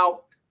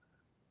 Now,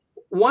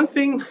 one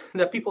thing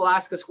that people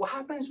ask us, what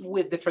happens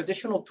with the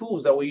traditional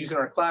tools that we use in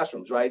our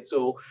classrooms, right?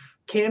 So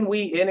can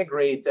we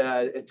integrate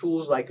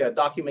tools like a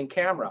document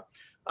camera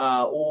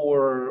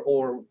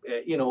or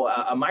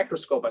a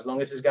microscope, as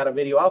long as it's got a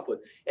video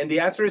output? And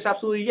the answer is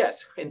absolutely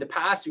yes. In the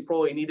past, you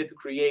probably needed to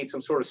create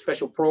some sort of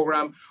special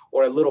program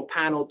or a little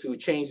panel to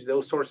change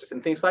those sources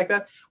and things like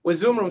that. With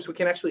Zoom rooms, we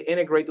can actually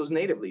integrate those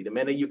natively. The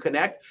minute you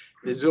connect,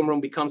 the Zoom room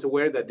becomes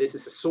aware that this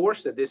is a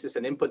source, that this is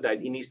an input that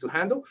it needs to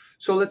handle.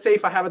 So let's say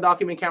if I have a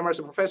document camera as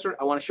a professor,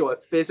 I want to show a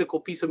physical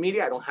piece of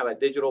media. I don't have a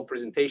digital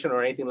presentation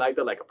or anything like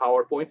that, like a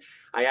PowerPoint.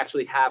 I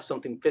actually have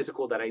something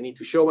physical that I need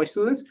to show my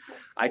students.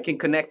 I can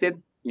connect it,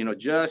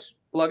 just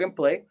plug and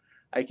play.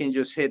 I can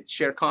just hit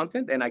share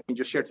content and I can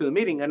just share to the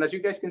meeting. And as you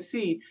guys can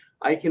see,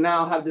 I can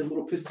now have this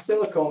little piece of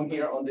silicone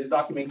here on this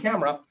document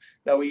camera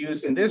that we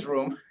use in this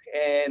room.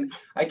 And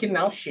I can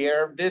now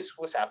share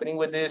what's happening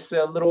with this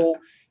little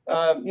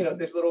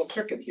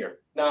circuit here.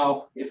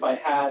 Now, if I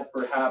had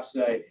perhaps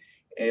a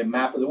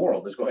map of the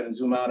world, let's go ahead and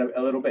zoom out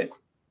a little bit.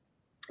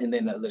 And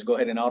then let's go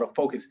ahead and auto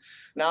focus.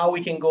 Now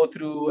we can go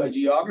through a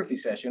geography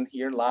session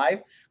here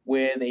live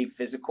with a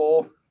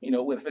physical,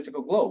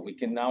 globe. We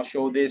can now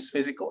show this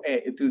physical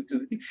to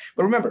the team.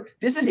 But remember,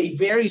 this is a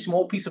very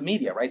small piece of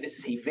media, right? This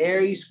is a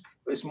very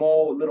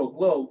small little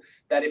globe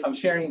that if I'm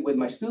sharing with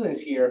my students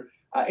here,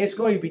 it's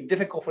going to be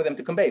difficult for them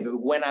to convey.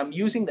 But when I'm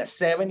using the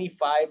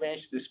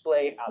 75-inch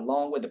display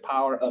along with the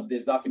power of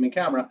this document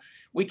camera,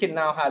 we can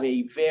now have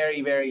a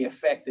very, very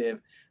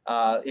effective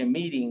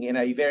meeting in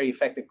a very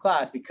effective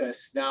class,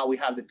 because now we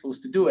have the tools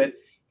to do it,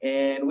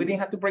 and we didn't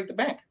have to break the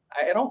bank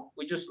at all.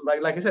 We just,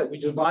 like I said, we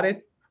just bought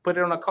it, put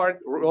it on a card,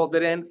 rolled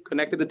it in,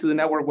 connected it to the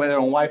network, whether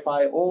on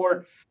Wi-Fi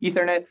or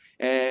Ethernet,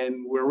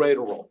 and we're ready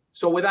to roll.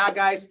 So with that,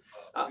 guys,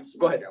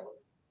 go ahead.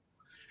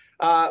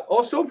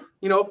 Also,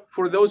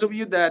 for those of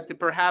you that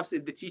perhaps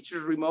if the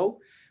teacher's remote,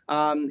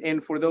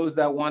 and for those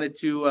that wanted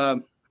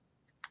to,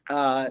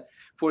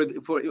 for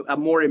a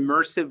more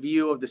immersive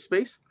view of the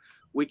space,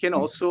 we can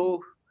also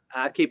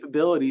add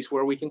capabilities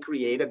where we can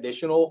create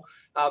additional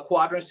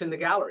quadrants in the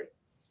gallery.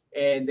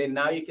 And then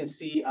now you can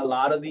see a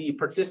lot of the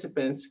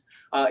participants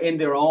in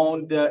their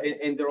own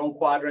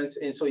quadrants,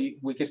 and so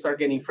we can start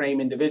getting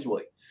framed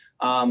individually.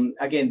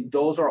 Again,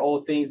 those are all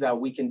things that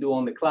we can do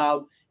on the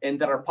cloud and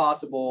that are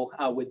possible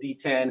with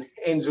DTEN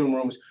and Zoom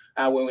rooms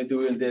when we're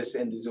doing this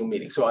in the Zoom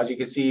meeting. So as you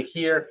can see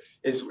here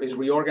is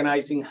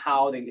reorganizing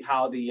how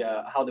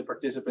the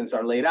participants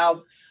are laid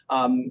out.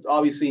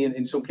 Obviously,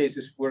 in some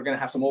cases, we're going to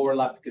have some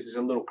overlap because it's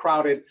a little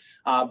crowded.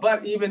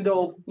 But even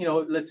though,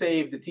 let's say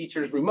if the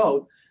teacher is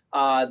remote,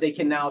 they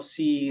can now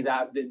see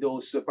that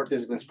those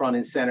participants front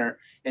and center,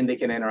 and they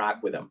can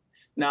interact with them.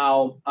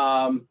 Now,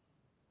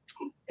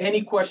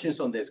 any questions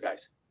on this,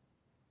 guys?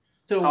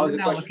 So we're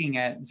now looking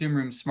at Zoom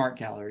Room Smart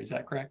Gallery, is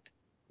that correct?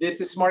 This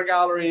is Smart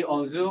Gallery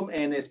on Zoom,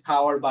 and it's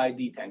powered by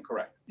DTEN,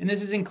 correct? And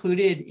this is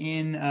included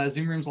in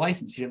Zoom Room's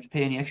license. You don't have to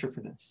pay any extra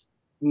for this.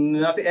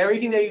 Nothing.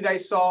 Everything that you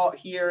guys saw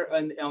here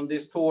on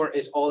this tour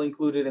is all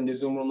included in the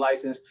Zoom Room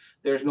license.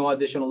 There's no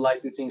additional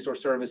licensing or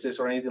services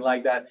or anything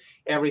like that.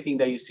 Everything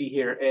that you see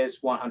here is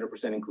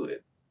 100%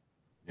 included.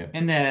 Yeah.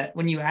 And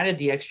when you added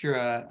the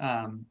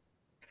extra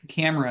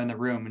camera in the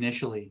room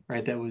initially,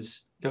 right? That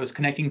was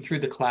connecting through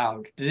the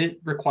cloud. Did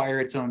it require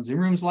its own Zoom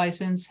Room's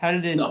license? How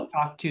did it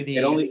talk to the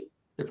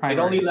primary? It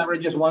only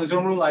leverages one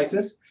Zoom Room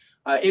license.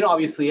 It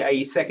obviously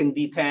a second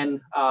D10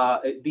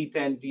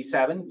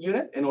 D7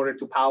 unit in order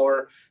to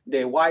power the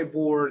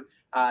whiteboard,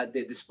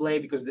 the display,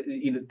 because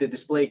the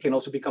display can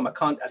also become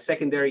a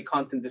secondary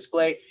content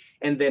display,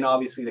 and then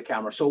obviously the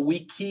camera. So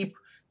we keep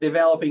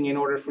developing in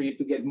order for you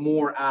to get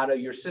more out of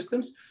your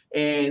systems,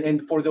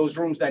 and for those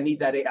rooms that need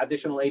that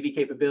additional AV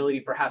capability,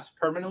 perhaps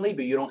permanently,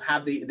 but you don't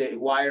have the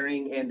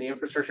wiring and the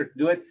infrastructure to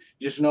do it,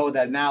 just know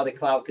that now the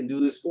cloud can do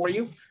this for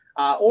you.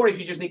 Or if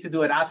you just need to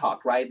do it ad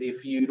hoc, right?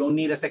 If you don't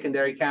need a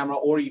secondary camera,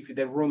 or if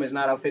the room is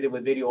not outfitted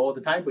with video all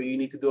the time, but you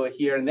need to do it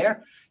here and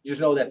there,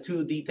 just know that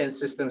 2 D10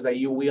 systems that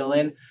you wheel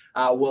in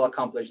will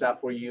accomplish that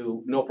for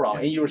you, no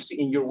problem. And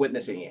you're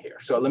witnessing it here.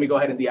 So let me go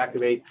ahead and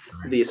deactivate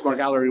the Smart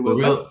Gallery.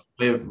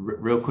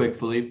 Real quick,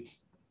 Philippe.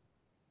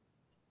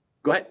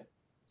 Go ahead.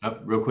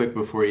 Real quick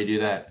before you do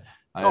that.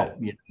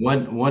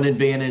 One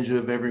advantage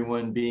of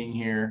everyone being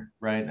here,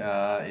 right,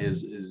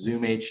 is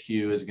Zoom HQ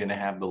is going to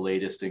have the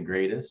latest and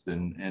greatest,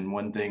 and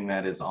one thing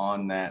that is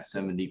on that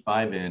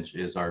 75-inch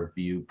is our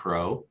View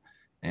Pro,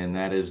 and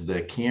that is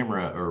the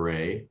camera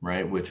array,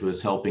 right, which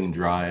was helping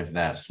drive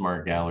that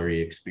Smart Gallery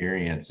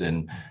experience.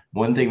 And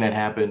one thing that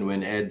happened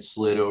when Ed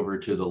slid over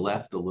to the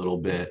left a little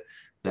bit,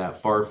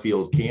 that far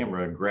field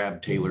camera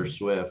grabbed Taylor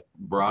Swift,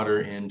 brought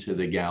her into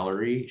the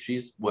gallery.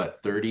 She's what,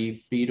 30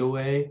 feet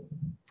away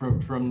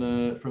from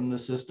the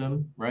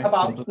system, right?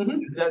 About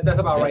that's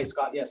about yeah. right,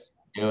 Scott. Yes.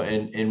 You know,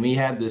 and we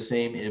had the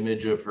same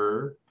image of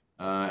her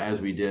as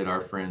we did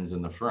our friends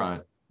in the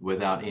front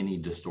without any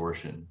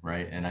distortion,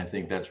 right? And I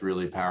think that's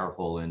really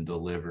powerful in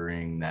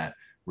delivering that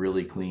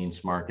really clean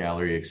smart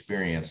gallery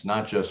experience,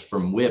 not just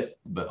from width,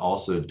 but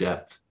also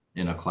depth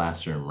in a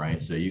classroom,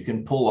 right? So you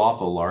can pull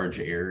off a large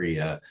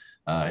area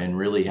and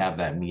really have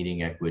that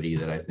meeting equity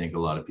that I think a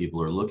lot of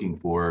people are looking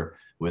for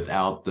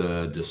without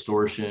the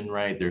distortion,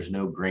 right? There's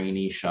no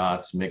grainy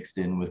shots mixed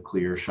in with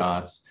clear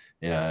shots.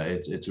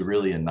 It's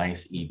really a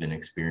nice, even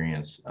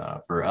experience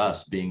for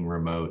us being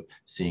remote,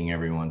 seeing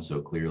everyone so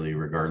clearly,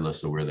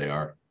 regardless of where they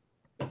are.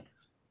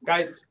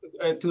 Guys,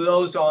 to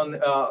those on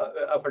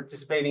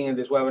participating in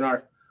this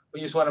webinar, we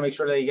just want to make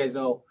sure that you guys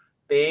know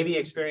the AV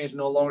experience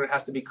no longer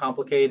has to be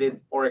complicated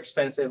or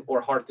expensive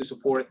or hard to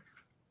support.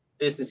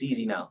 This is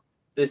easy now.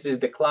 This is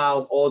the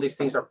cloud. All these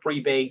things are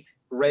pre-baked,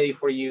 ready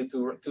for you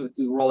to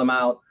roll them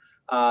out.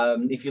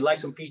 If you like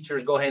some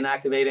features, go ahead and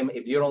activate them.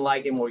 If you don't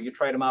like them or you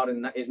tried them out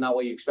and it's not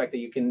what you expected,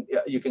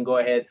 you can go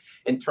ahead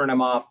and turn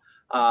them off.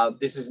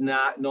 This is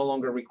no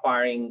longer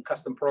requiring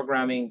custom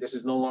programming. This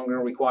is no longer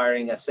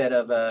requiring a set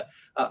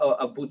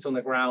of boots on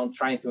the ground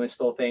trying to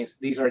install things.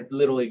 These are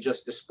literally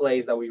just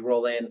displays that we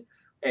roll in,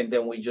 and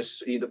then we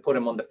just either put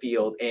them on the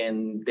field,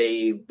 and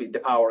the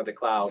power of the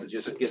cloud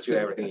just gets you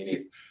everything you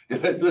need.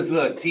 It's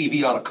a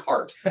TV on a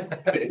cart.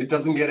 It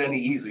doesn't get any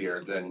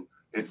easier than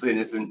it's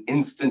an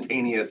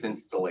instantaneous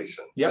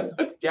installation.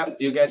 Yep.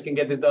 You guys can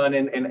get this done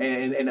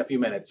in a few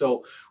minutes.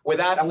 So with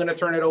that, I'm going to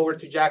turn it over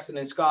to Jackson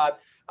and Scott.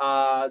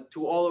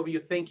 To all of you,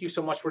 thank you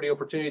so much for the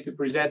opportunity to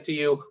present to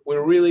you.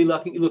 We're really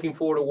looking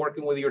forward to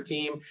working with your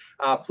team.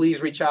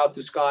 Please reach out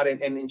to Scott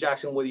and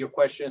Jackson with your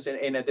questions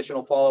and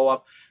additional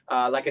follow-up.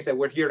 Like I said,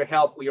 we're here to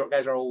help. You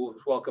guys are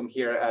always welcome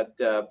here at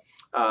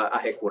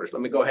headquarters.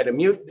 Let me go ahead and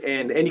mute.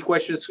 And any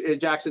questions,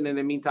 Jackson, in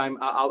the meantime,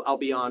 I'll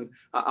be on.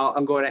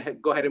 I'm going to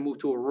go ahead and move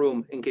to a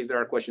room in case there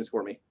are questions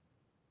for me.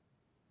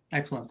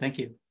 Excellent. Thank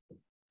you.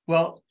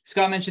 Well,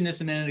 Scott mentioned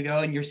this a minute ago,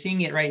 and you're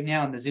seeing it right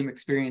now in the Zoom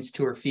Experience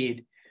Tour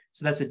feed.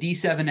 So that's a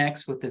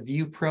D7X with the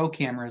View Pro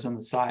cameras on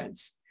the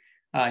sides.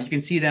 You can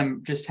see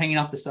them just hanging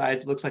off the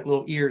sides. It looks like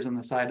little ears on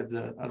the side of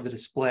the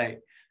display.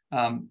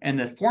 And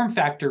the form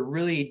factor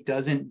really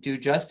doesn't do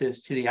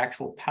justice to the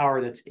actual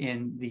power that's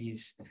in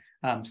these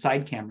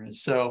side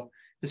cameras. So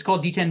it's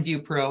called D10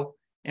 View Pro.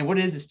 And what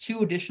it is two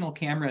additional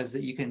cameras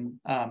that you can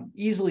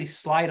easily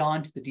slide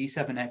onto the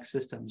D7X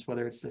systems,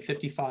 whether it's the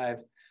 55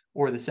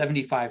 or the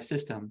 75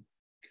 system.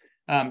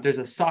 There's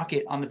a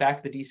socket on the back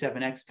of the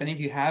D7X. If any of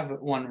you have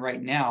one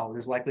right now,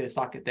 there's likely a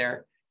socket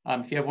there.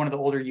 If you have one of the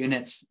older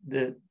units,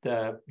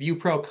 the View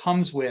Pro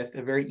comes with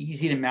a very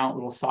easy to mount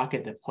little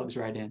socket that plugs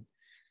right in.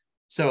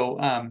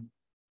 So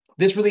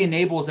this really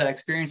enables that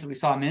experience that we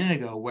saw a minute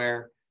ago,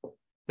 where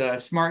the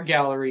smart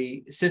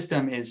gallery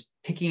system is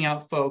picking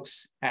out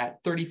folks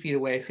at 30 feet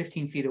away,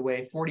 15 feet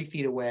away, 40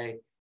 feet away,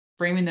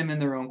 framing them in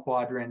their own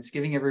quadrants,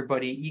 giving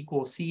everybody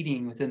equal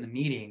seating within the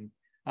meeting.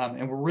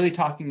 And we're really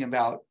talking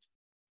about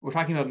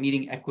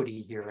meeting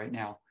equity here right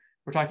now.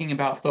 We're talking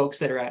about folks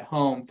that are at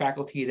home,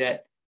 faculty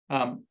that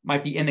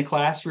might be in the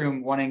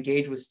classroom, want to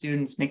engage with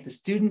students, make the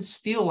students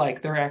feel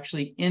like they're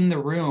actually in the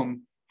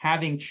room,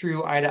 having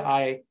true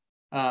eye-to-eye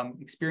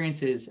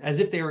experiences as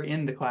if they were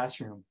in the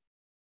classroom,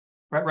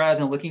 right? Rather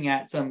than looking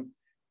at some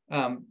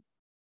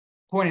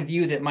point of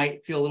view that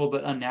might feel a little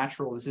bit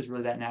unnatural. This is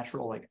really that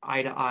natural, like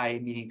eye-to-eye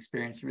meeting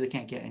experience. You really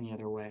can't get any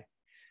other way.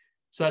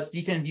 So that's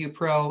D10 View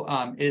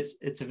Pro.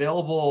 It's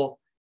available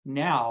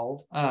now.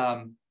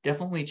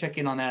 Definitely check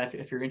in on that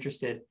if you're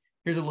interested.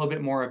 Here's a little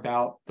bit more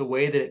about the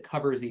way that it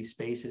covers these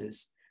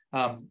spaces.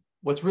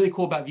 What's really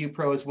cool about View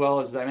Pro as well,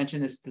 as I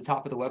mentioned this at the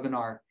top of the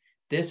webinar,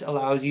 this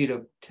allows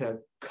you to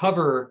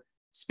cover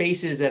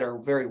spaces that are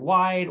very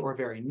wide or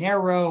very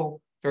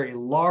narrow, very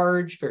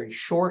large, very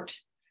short,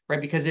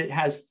 right? Because it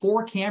has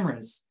 4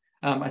 cameras.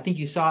 I think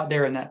you saw it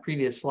there in that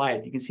previous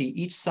slide. You can see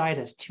each side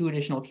has 2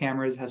 additional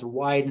cameras, has a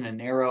wide and a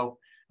narrow.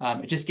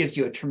 It just gives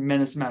you a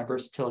tremendous amount of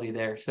versatility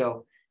there.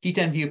 So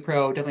D10 View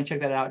Pro, definitely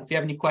check that out. If you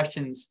have any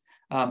questions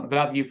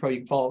about View Pro, you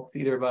can follow up with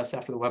either of us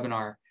after the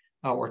webinar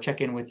or check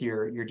in with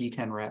your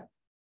D10 rep.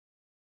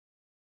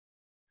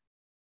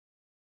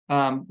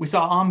 We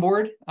saw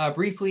onboard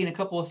briefly in a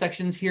couple of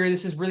sections here.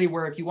 This is really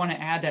where if you want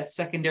to add that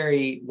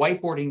secondary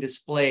whiteboarding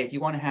display, if you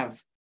want to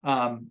have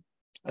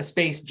a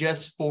space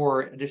just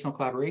for additional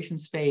collaboration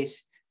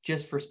space,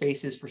 just for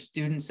spaces for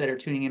students that are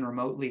tuning in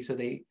remotely so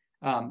they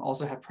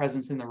also have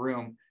presence in the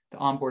room, the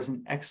onboard is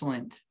an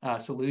excellent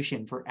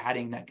solution for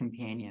adding that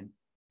companion.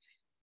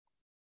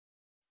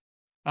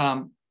 We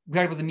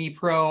got it with the Me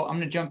Pro. I'm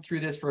going to jump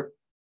through this for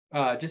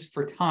just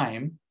for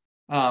time.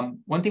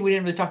 One thing we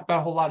didn't really talk about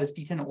a whole lot is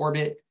D10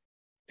 Orbit.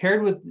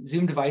 Paired with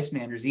Zoom Device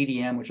Manager,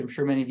 ZDM, which I'm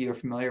sure many of you are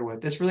familiar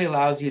with, this really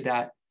allows you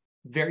that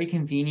very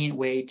convenient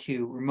way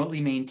to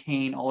remotely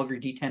maintain all of your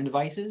D10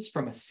 devices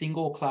from a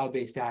single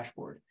cloud-based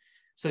dashboard.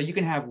 So you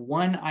can have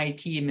one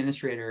IT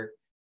administrator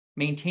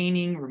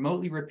maintaining,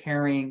 remotely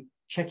repairing,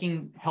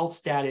 checking health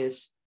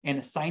status, and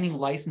assigning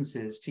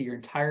licenses to your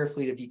entire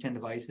fleet of DTEN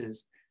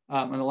devices.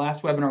 On the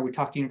last webinar, we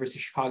talked to University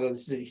of Chicago.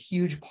 This is a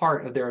huge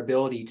part of their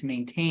ability to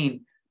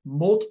maintain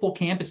multiple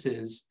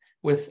campuses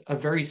with a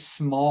very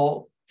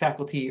small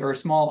faculty or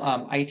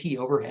small IT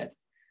overhead.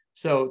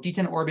 So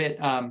DTEN Orbit,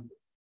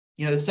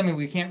 this is something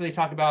we can't really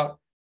talk about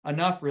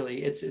enough,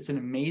 really. It's an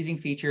amazing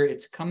feature.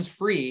 It comes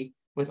free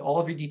with all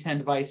of your DTEN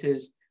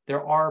devices.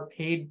 There are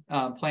paid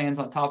plans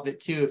on top of it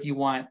too. If you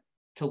want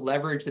to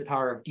leverage the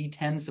power of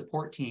DTEN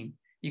support team,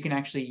 you can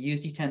actually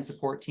use DTEN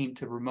support team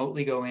to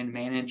remotely go in,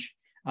 manage,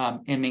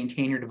 and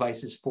maintain your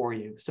devices for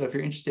you. So if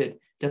you're interested,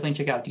 definitely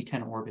check out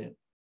DTEN Orbit.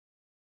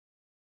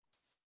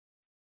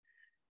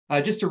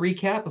 Just to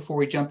recap before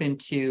we jump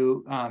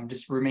into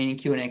just remaining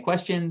Q&A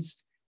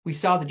questions, we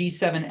saw the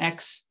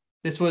D7X.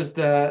 This was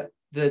the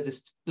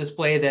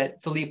display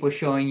that Philippe was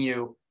showing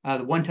you,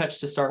 the one touch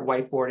to start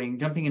whiteboarding,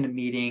 jumping into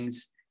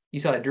meetings. You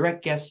saw a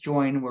direct guest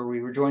join where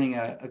we were joining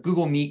a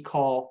Google Meet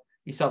call.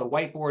 You saw the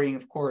whiteboarding,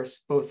 of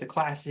course, both the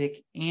classic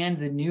and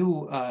the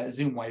new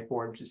Zoom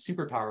whiteboard, which is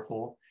super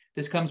powerful.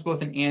 This comes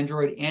both in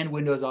Android and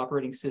Windows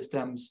operating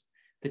systems.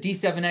 The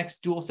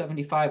D7X Dual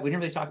 75, we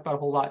didn't really talk about a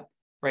whole lot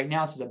right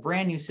now. This is a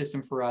brand new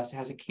system for us. It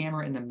has a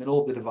camera in the middle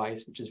of the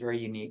device, which is very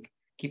unique.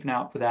 Keep an eye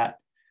out for that.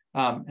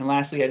 And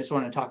lastly, I just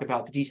want to talk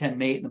about the D10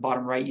 Mate in the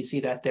bottom right. You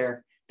see that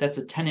there. That's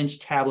a 10-inch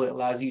tablet. It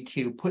allows you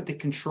to put the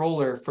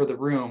controller for the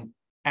room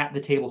at the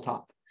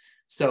tabletop.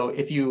 So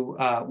if you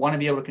want to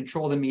be able to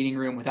control the meeting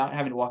room without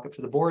having to walk up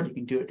to the board, you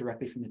can do it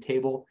directly from the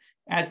table.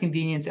 Adds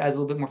convenience, adds a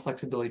little bit more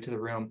flexibility to the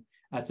room.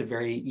 It's a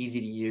very easy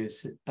to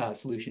use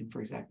solution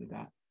for exactly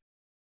that.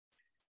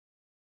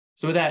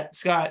 So with that,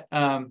 Scott,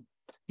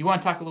 you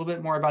want to talk a little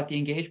bit more about the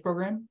Engage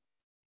program?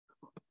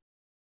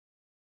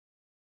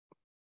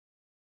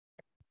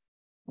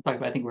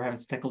 I think we're having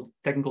some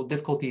technical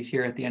difficulties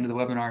here at the end of the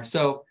webinar.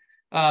 So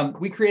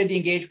we created the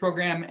Engage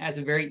program as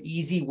a very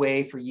easy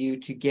way for you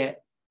to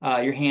get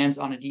your hands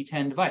on a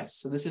D10 device.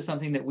 So this is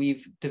something that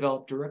we've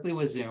developed directly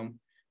with Zoom.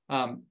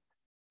 It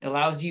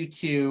allows you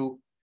to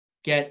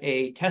get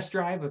a test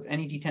drive of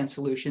any D10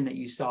 solution that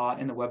you saw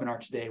in the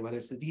webinar today, whether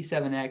it's the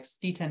D7X,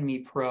 D10 Me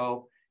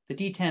Pro, the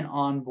D10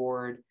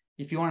 Onboard.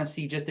 If you want to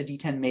see just the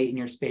D10 Mate in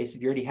your space,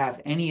 if you already have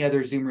any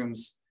other Zoom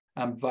Rooms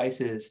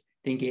devices,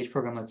 the Engage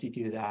program lets you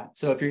do that.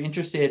 So if you're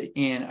interested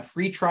in a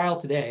free trial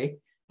today,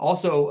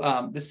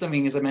 also, this is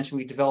something, as I mentioned,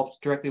 we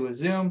developed directly with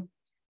Zoom,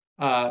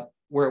 where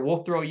we'll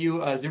throw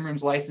you a Zoom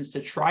Rooms license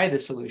to try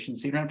this solution.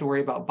 So you don't have to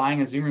worry about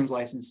buying a Zoom Rooms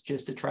license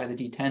just to try the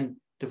D10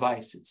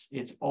 device.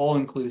 It's all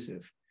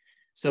inclusive.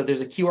 So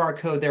there's a QR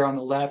code there on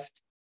the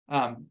left.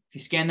 If you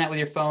scan that with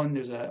your phone,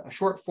 there's a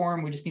short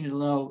form. We just needed to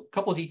know a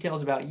couple of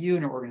details about you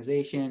and your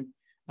organization.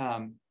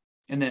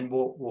 And then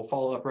we'll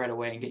follow up right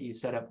away and get you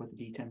set up with a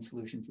D10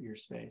 solution for your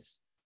space.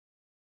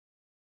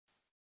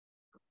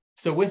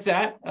 So with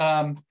that,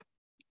 a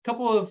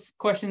couple of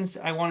questions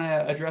I want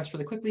to address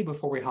really quickly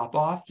before we hop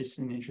off, just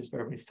in the interest of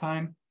everybody's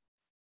time.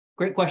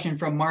 Great question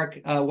from Mark.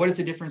 What is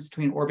the difference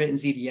between Orbit and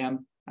ZDM?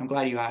 I'm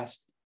glad you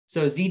asked.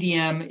 So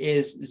ZDM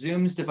is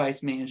Zoom's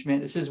device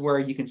management. This is where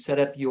you can set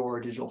up your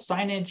digital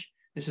signage.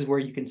 This is where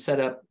you can set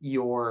up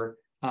your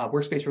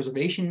workspace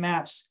reservation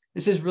maps.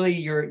 This is really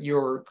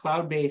your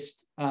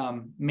cloud-based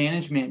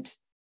management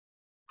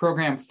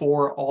program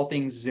for all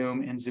things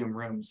Zoom and Zoom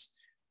Rooms.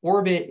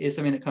 Orbit is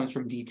something that comes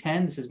from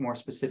D10. This is more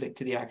specific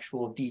to the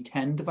actual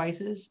D10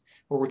 devices,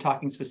 where we're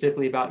talking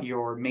specifically about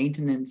your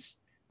maintenance,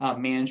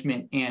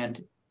 management,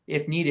 and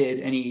if needed,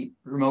 any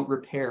remote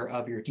repair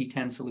of your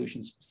D10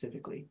 solution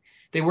specifically.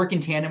 They work in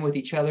tandem with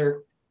each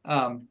other.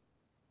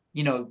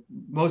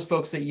 Most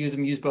folks that use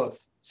them use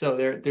both. So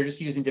they're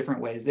just used in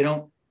different ways.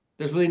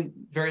 There's really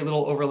very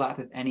little overlap,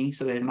 if any,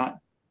 so they're not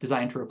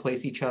designed to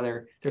replace each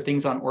other. There are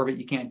things on Orbit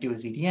you can't do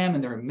with ZDM,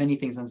 and there are many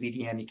things on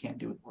ZDM you can't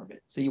do with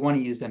Orbit. So you want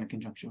to use them in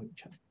conjunction with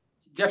each other.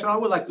 Jackson, I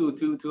would like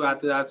to add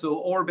to that. So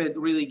Orbit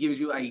really gives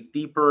you a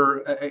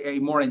deeper, a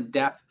more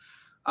in-depth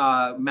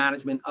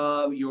management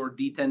of your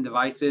D10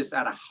 devices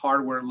at a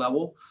hardware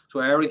level. So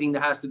everything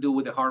that has to do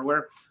with the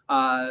hardware.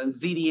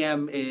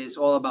 ZDM is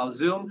all about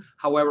Zoom.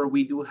 However,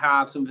 we do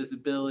have some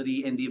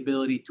visibility and the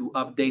ability to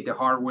update the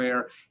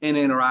hardware and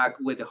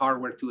interact with the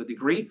hardware to a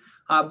degree.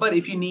 But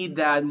if you need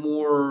that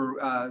more,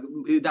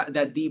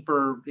 that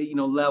deeper,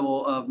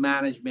 level of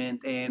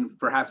management and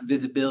perhaps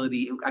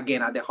visibility,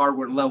 again, at the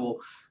hardware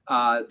level,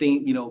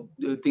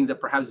 things that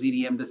perhaps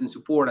ZDM doesn't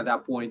support at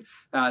that point,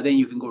 then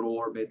you can go to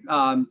Orbit.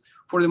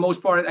 For the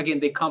most part, again,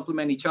 they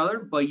complement each other,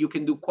 but you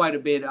can do quite a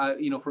bit,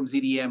 from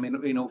ZDM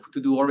and,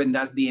 to do Orbit. And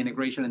that's the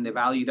integration and the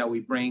value that we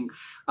bring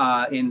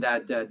in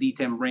that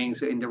D10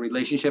 brings in the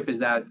relationship, is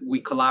that we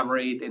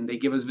collaborate and they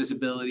give us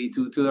visibility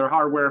to their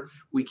hardware.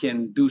 We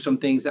can do some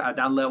things at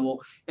that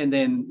level. And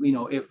then,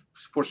 if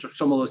for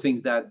some of those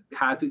things that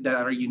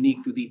are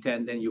unique to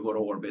D10, then you go to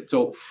Orbit.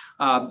 So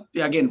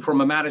again, from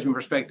a management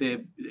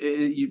perspective,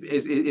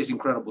 it's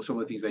incredible some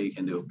of the things that you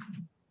can do.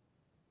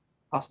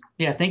 Awesome.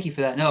 Yeah, thank you for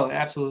that. No,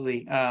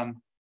 absolutely.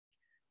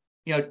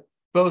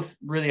 both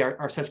really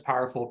are such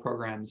powerful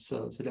programs.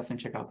 So definitely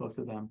check out both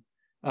of them.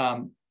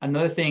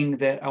 Another thing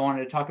that I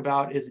wanted to talk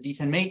about is the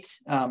D10 Mate.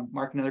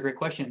 Mark, another great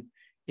question.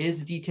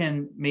 Is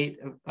D10 Mate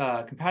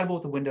compatible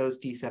with the Windows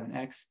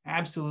D7X?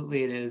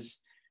 Absolutely it is.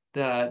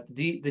 The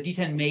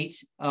D10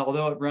 Mate,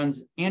 although it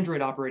runs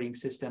Android operating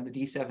system, the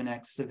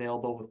D7X is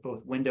available with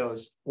both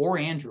Windows or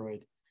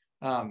Android.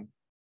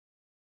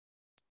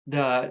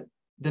 The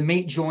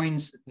Mate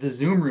joins the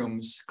Zoom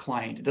Rooms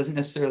client. It doesn't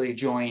necessarily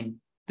join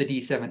the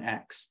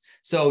D7X.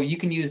 So you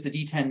can use the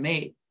D10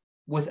 Mate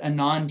with a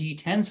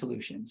non-D10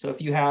 solution. So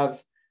if you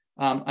have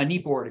a knee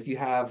board, if you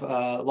have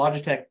a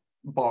Logitech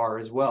bar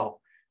as well,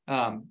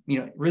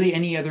 really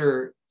any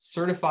other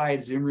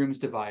certified Zoom Rooms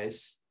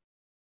device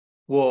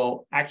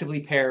will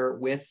actively pair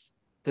with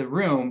the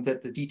room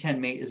that the D10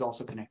 Mate is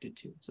also connected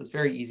to. So it's a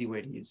very easy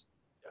way to use.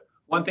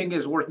 One thing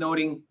is worth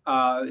noting,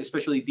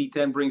 especially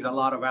D10 brings a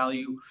lot of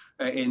value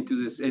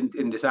into this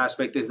in this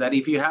aspect, is that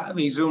if you have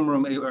a Zoom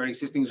room or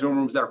existing Zoom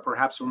rooms that are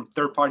perhaps from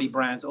third-party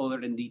brands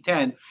other than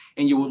D10,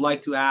 and you would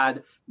like to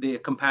add the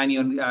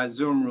companion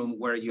Zoom room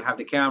where you have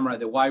the camera,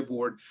 the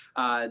whiteboard,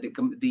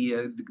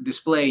 the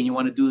display, and you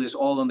want to do this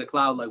all on the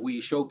cloud like we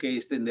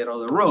showcased in that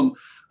other room,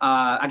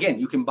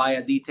 again, you can buy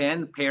a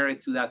D10, pair it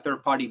to that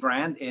third-party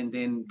brand, and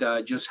then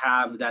just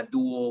have that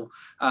dual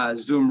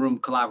Zoom room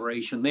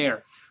collaboration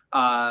there.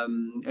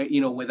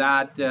 With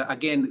that,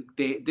 again,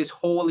 this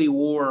holy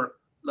war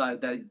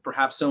that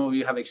perhaps some of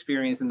you have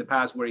experienced in the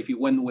past, where if you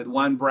went with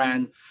one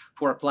brand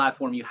for a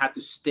platform, you had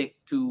to stick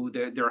to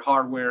their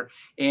hardware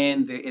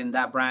and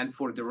that brand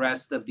for the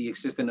rest of the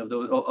existence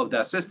of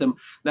that system.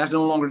 That's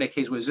no longer the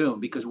case with Zoom,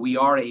 because we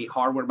are a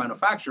hardware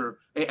manufacturer,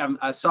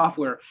 a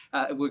software,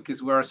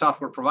 because we're a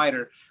software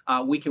provider.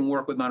 We can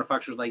work with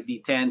manufacturers like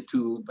D10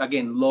 to,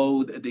 again,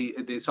 load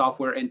the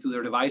software into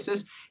their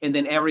devices, and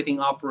then everything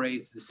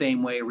operates the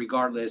same way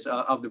regardless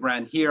of the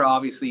brand. Here,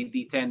 obviously,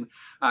 D10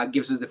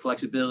 gives us the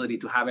flexibility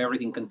to have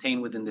everything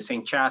contained within the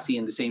same chassis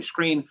and the same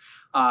screen,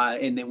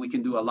 and then we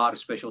can do a lot of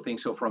special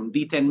things. So from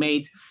D10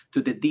 Mate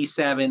to the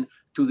D7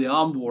 to the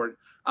onboard,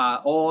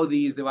 all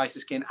these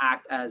devices can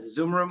act as a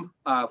Zoom room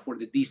for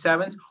the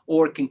D7s,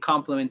 or can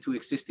complement to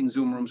existing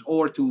Zoom rooms,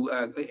 or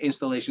to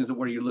installations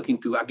where you're looking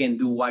to, again,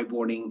 do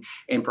whiteboarding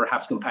and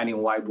perhaps companion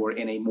whiteboard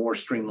in a more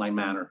streamlined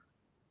manner.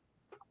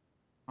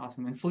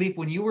 Awesome. And Philippe,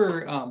 when you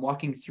were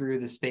walking through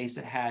the space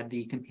that had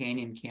the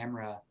companion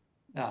camera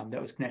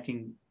that was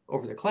connecting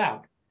over the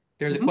cloud,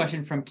 there's a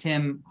question from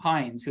Tim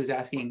Hines who was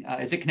asking,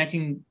 is it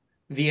connecting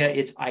via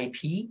its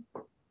IP?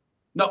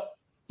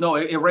 No,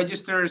 it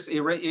registers.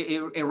 It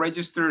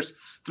registers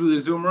through the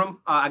Zoom room.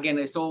 Again,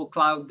 it's all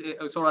cloud.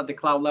 It's all at the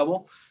cloud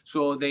level.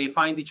 So they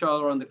find each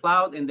other on the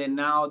cloud, and then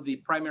now the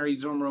primary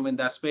Zoom room in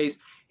that space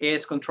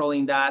is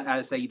controlling that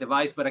as a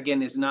device. But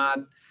again, it's not.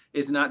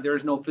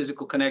 There's no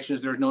physical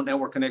connections. There's no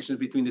network connections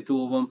between the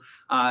two of them.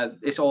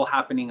 It's all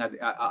happening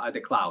at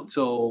the cloud.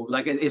 So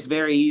it's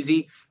very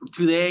easy.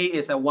 Today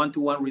is a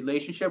one-to-one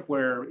relationship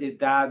where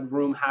that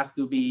room has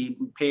to be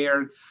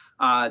paired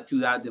to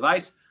that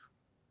device.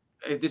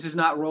 This is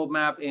not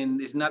roadmap,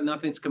 and it's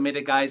nothing's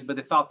committed, guys. But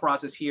the thought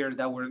process here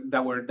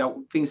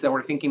things that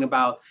we're thinking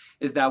about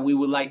is that we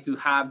would like to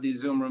have these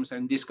Zoom rooms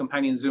and these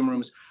companion Zoom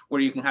rooms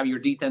where you can have your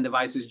D10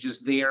 devices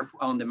just there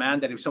on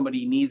demand, that if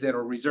somebody needs it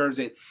or reserves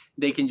it,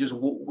 they can just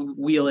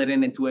wheel it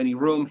into any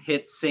room,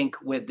 hit sync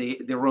with the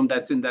room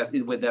that's in that,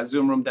 with that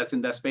Zoom room that's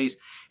in that space,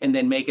 and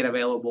then make it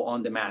available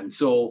on demand.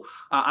 So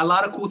a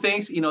lot of cool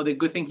things. The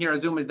good thing here at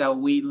Zoom is that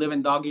we live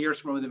in dog years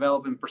from a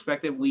development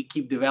perspective. We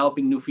keep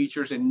developing new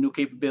features and new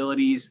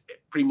capabilities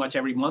pretty much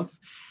every month.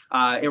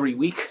 Every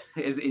week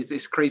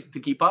is crazy to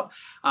keep up.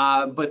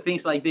 But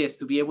things like this,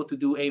 to be able to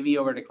do AV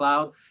over the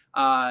cloud,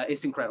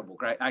 it's incredible,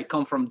 right? I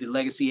come from the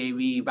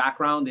legacy AV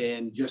background,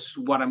 and just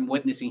what I'm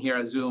witnessing here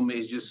at Zoom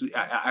is just,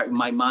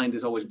 my mind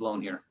is always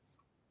blown here.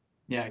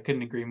 Yeah, I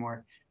couldn't agree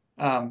more.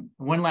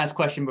 One last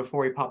question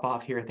before we pop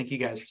off here. Thank you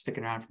guys for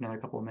sticking around for another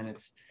couple of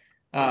minutes.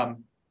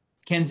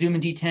 Can Zoom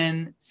and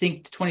D10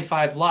 sync to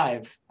 25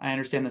 Live? I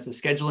understand that's a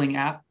scheduling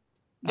app.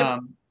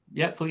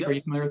 Yep. Philippe, are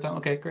you familiar with that?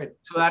 Okay, great.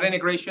 So that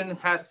integration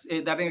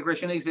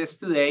exists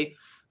today.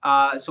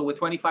 So with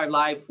 25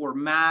 Live for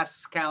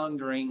mass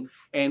calendaring,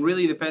 and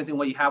really depends on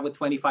what you have with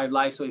 25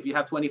 Live. So if you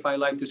have 25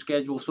 Live to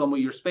schedule some of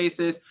your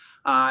spaces,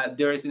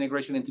 there is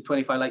integration into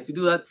 25 Live to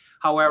do that.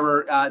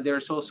 However,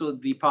 there's also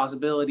the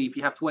possibility, if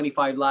you have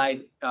 25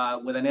 Live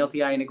with an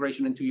LTI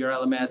integration into your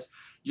LMS,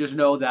 just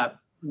know that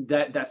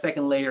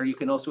second layer, you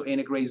can also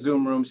integrate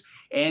Zoom rooms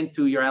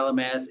into your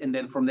LMS, and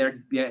then from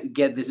there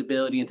get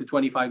visibility into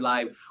 25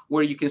 Live,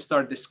 where you can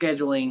start the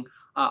scheduling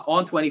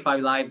on 25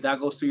 Live. That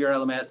goes to your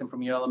LMS, and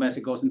from your LMS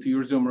it goes into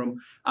your Zoom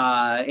room,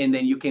 and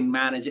then you can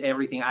manage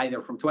everything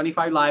either from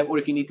 25 Live, or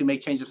if you need to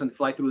make changes on the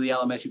fly through the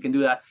LMS, you can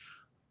do that.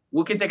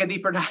 We can take a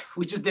deeper dive.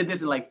 We just did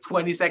this in like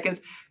 20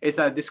 seconds. It's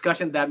a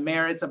discussion that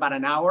merits about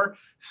an hour.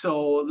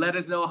 So let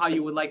us know how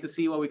you would like to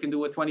see what we can do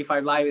with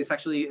 25 Live. It's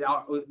actually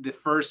the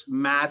first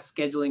mass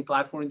scheduling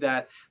platform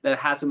that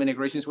has some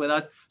integrations with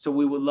us. So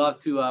we would love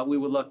to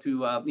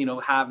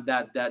have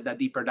that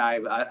deeper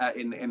dive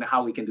in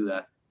how we can do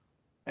that.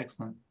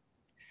 Excellent.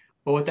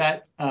 Well, with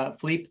that,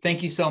 Philippe,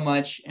 thank you so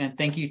much. And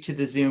thank you to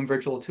the Zoom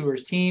Virtual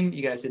Tours team.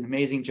 You guys did an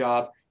amazing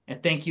job.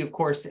 And thank you, of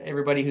course, to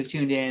everybody who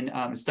tuned in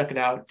and stuck it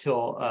out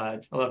till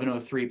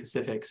 11:03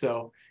 Pacific.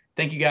 So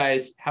thank you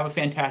guys. Have a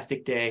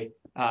fantastic day.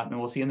 And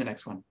we'll see you in the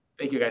next one.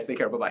 Thank you guys. Take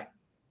care. Bye-bye.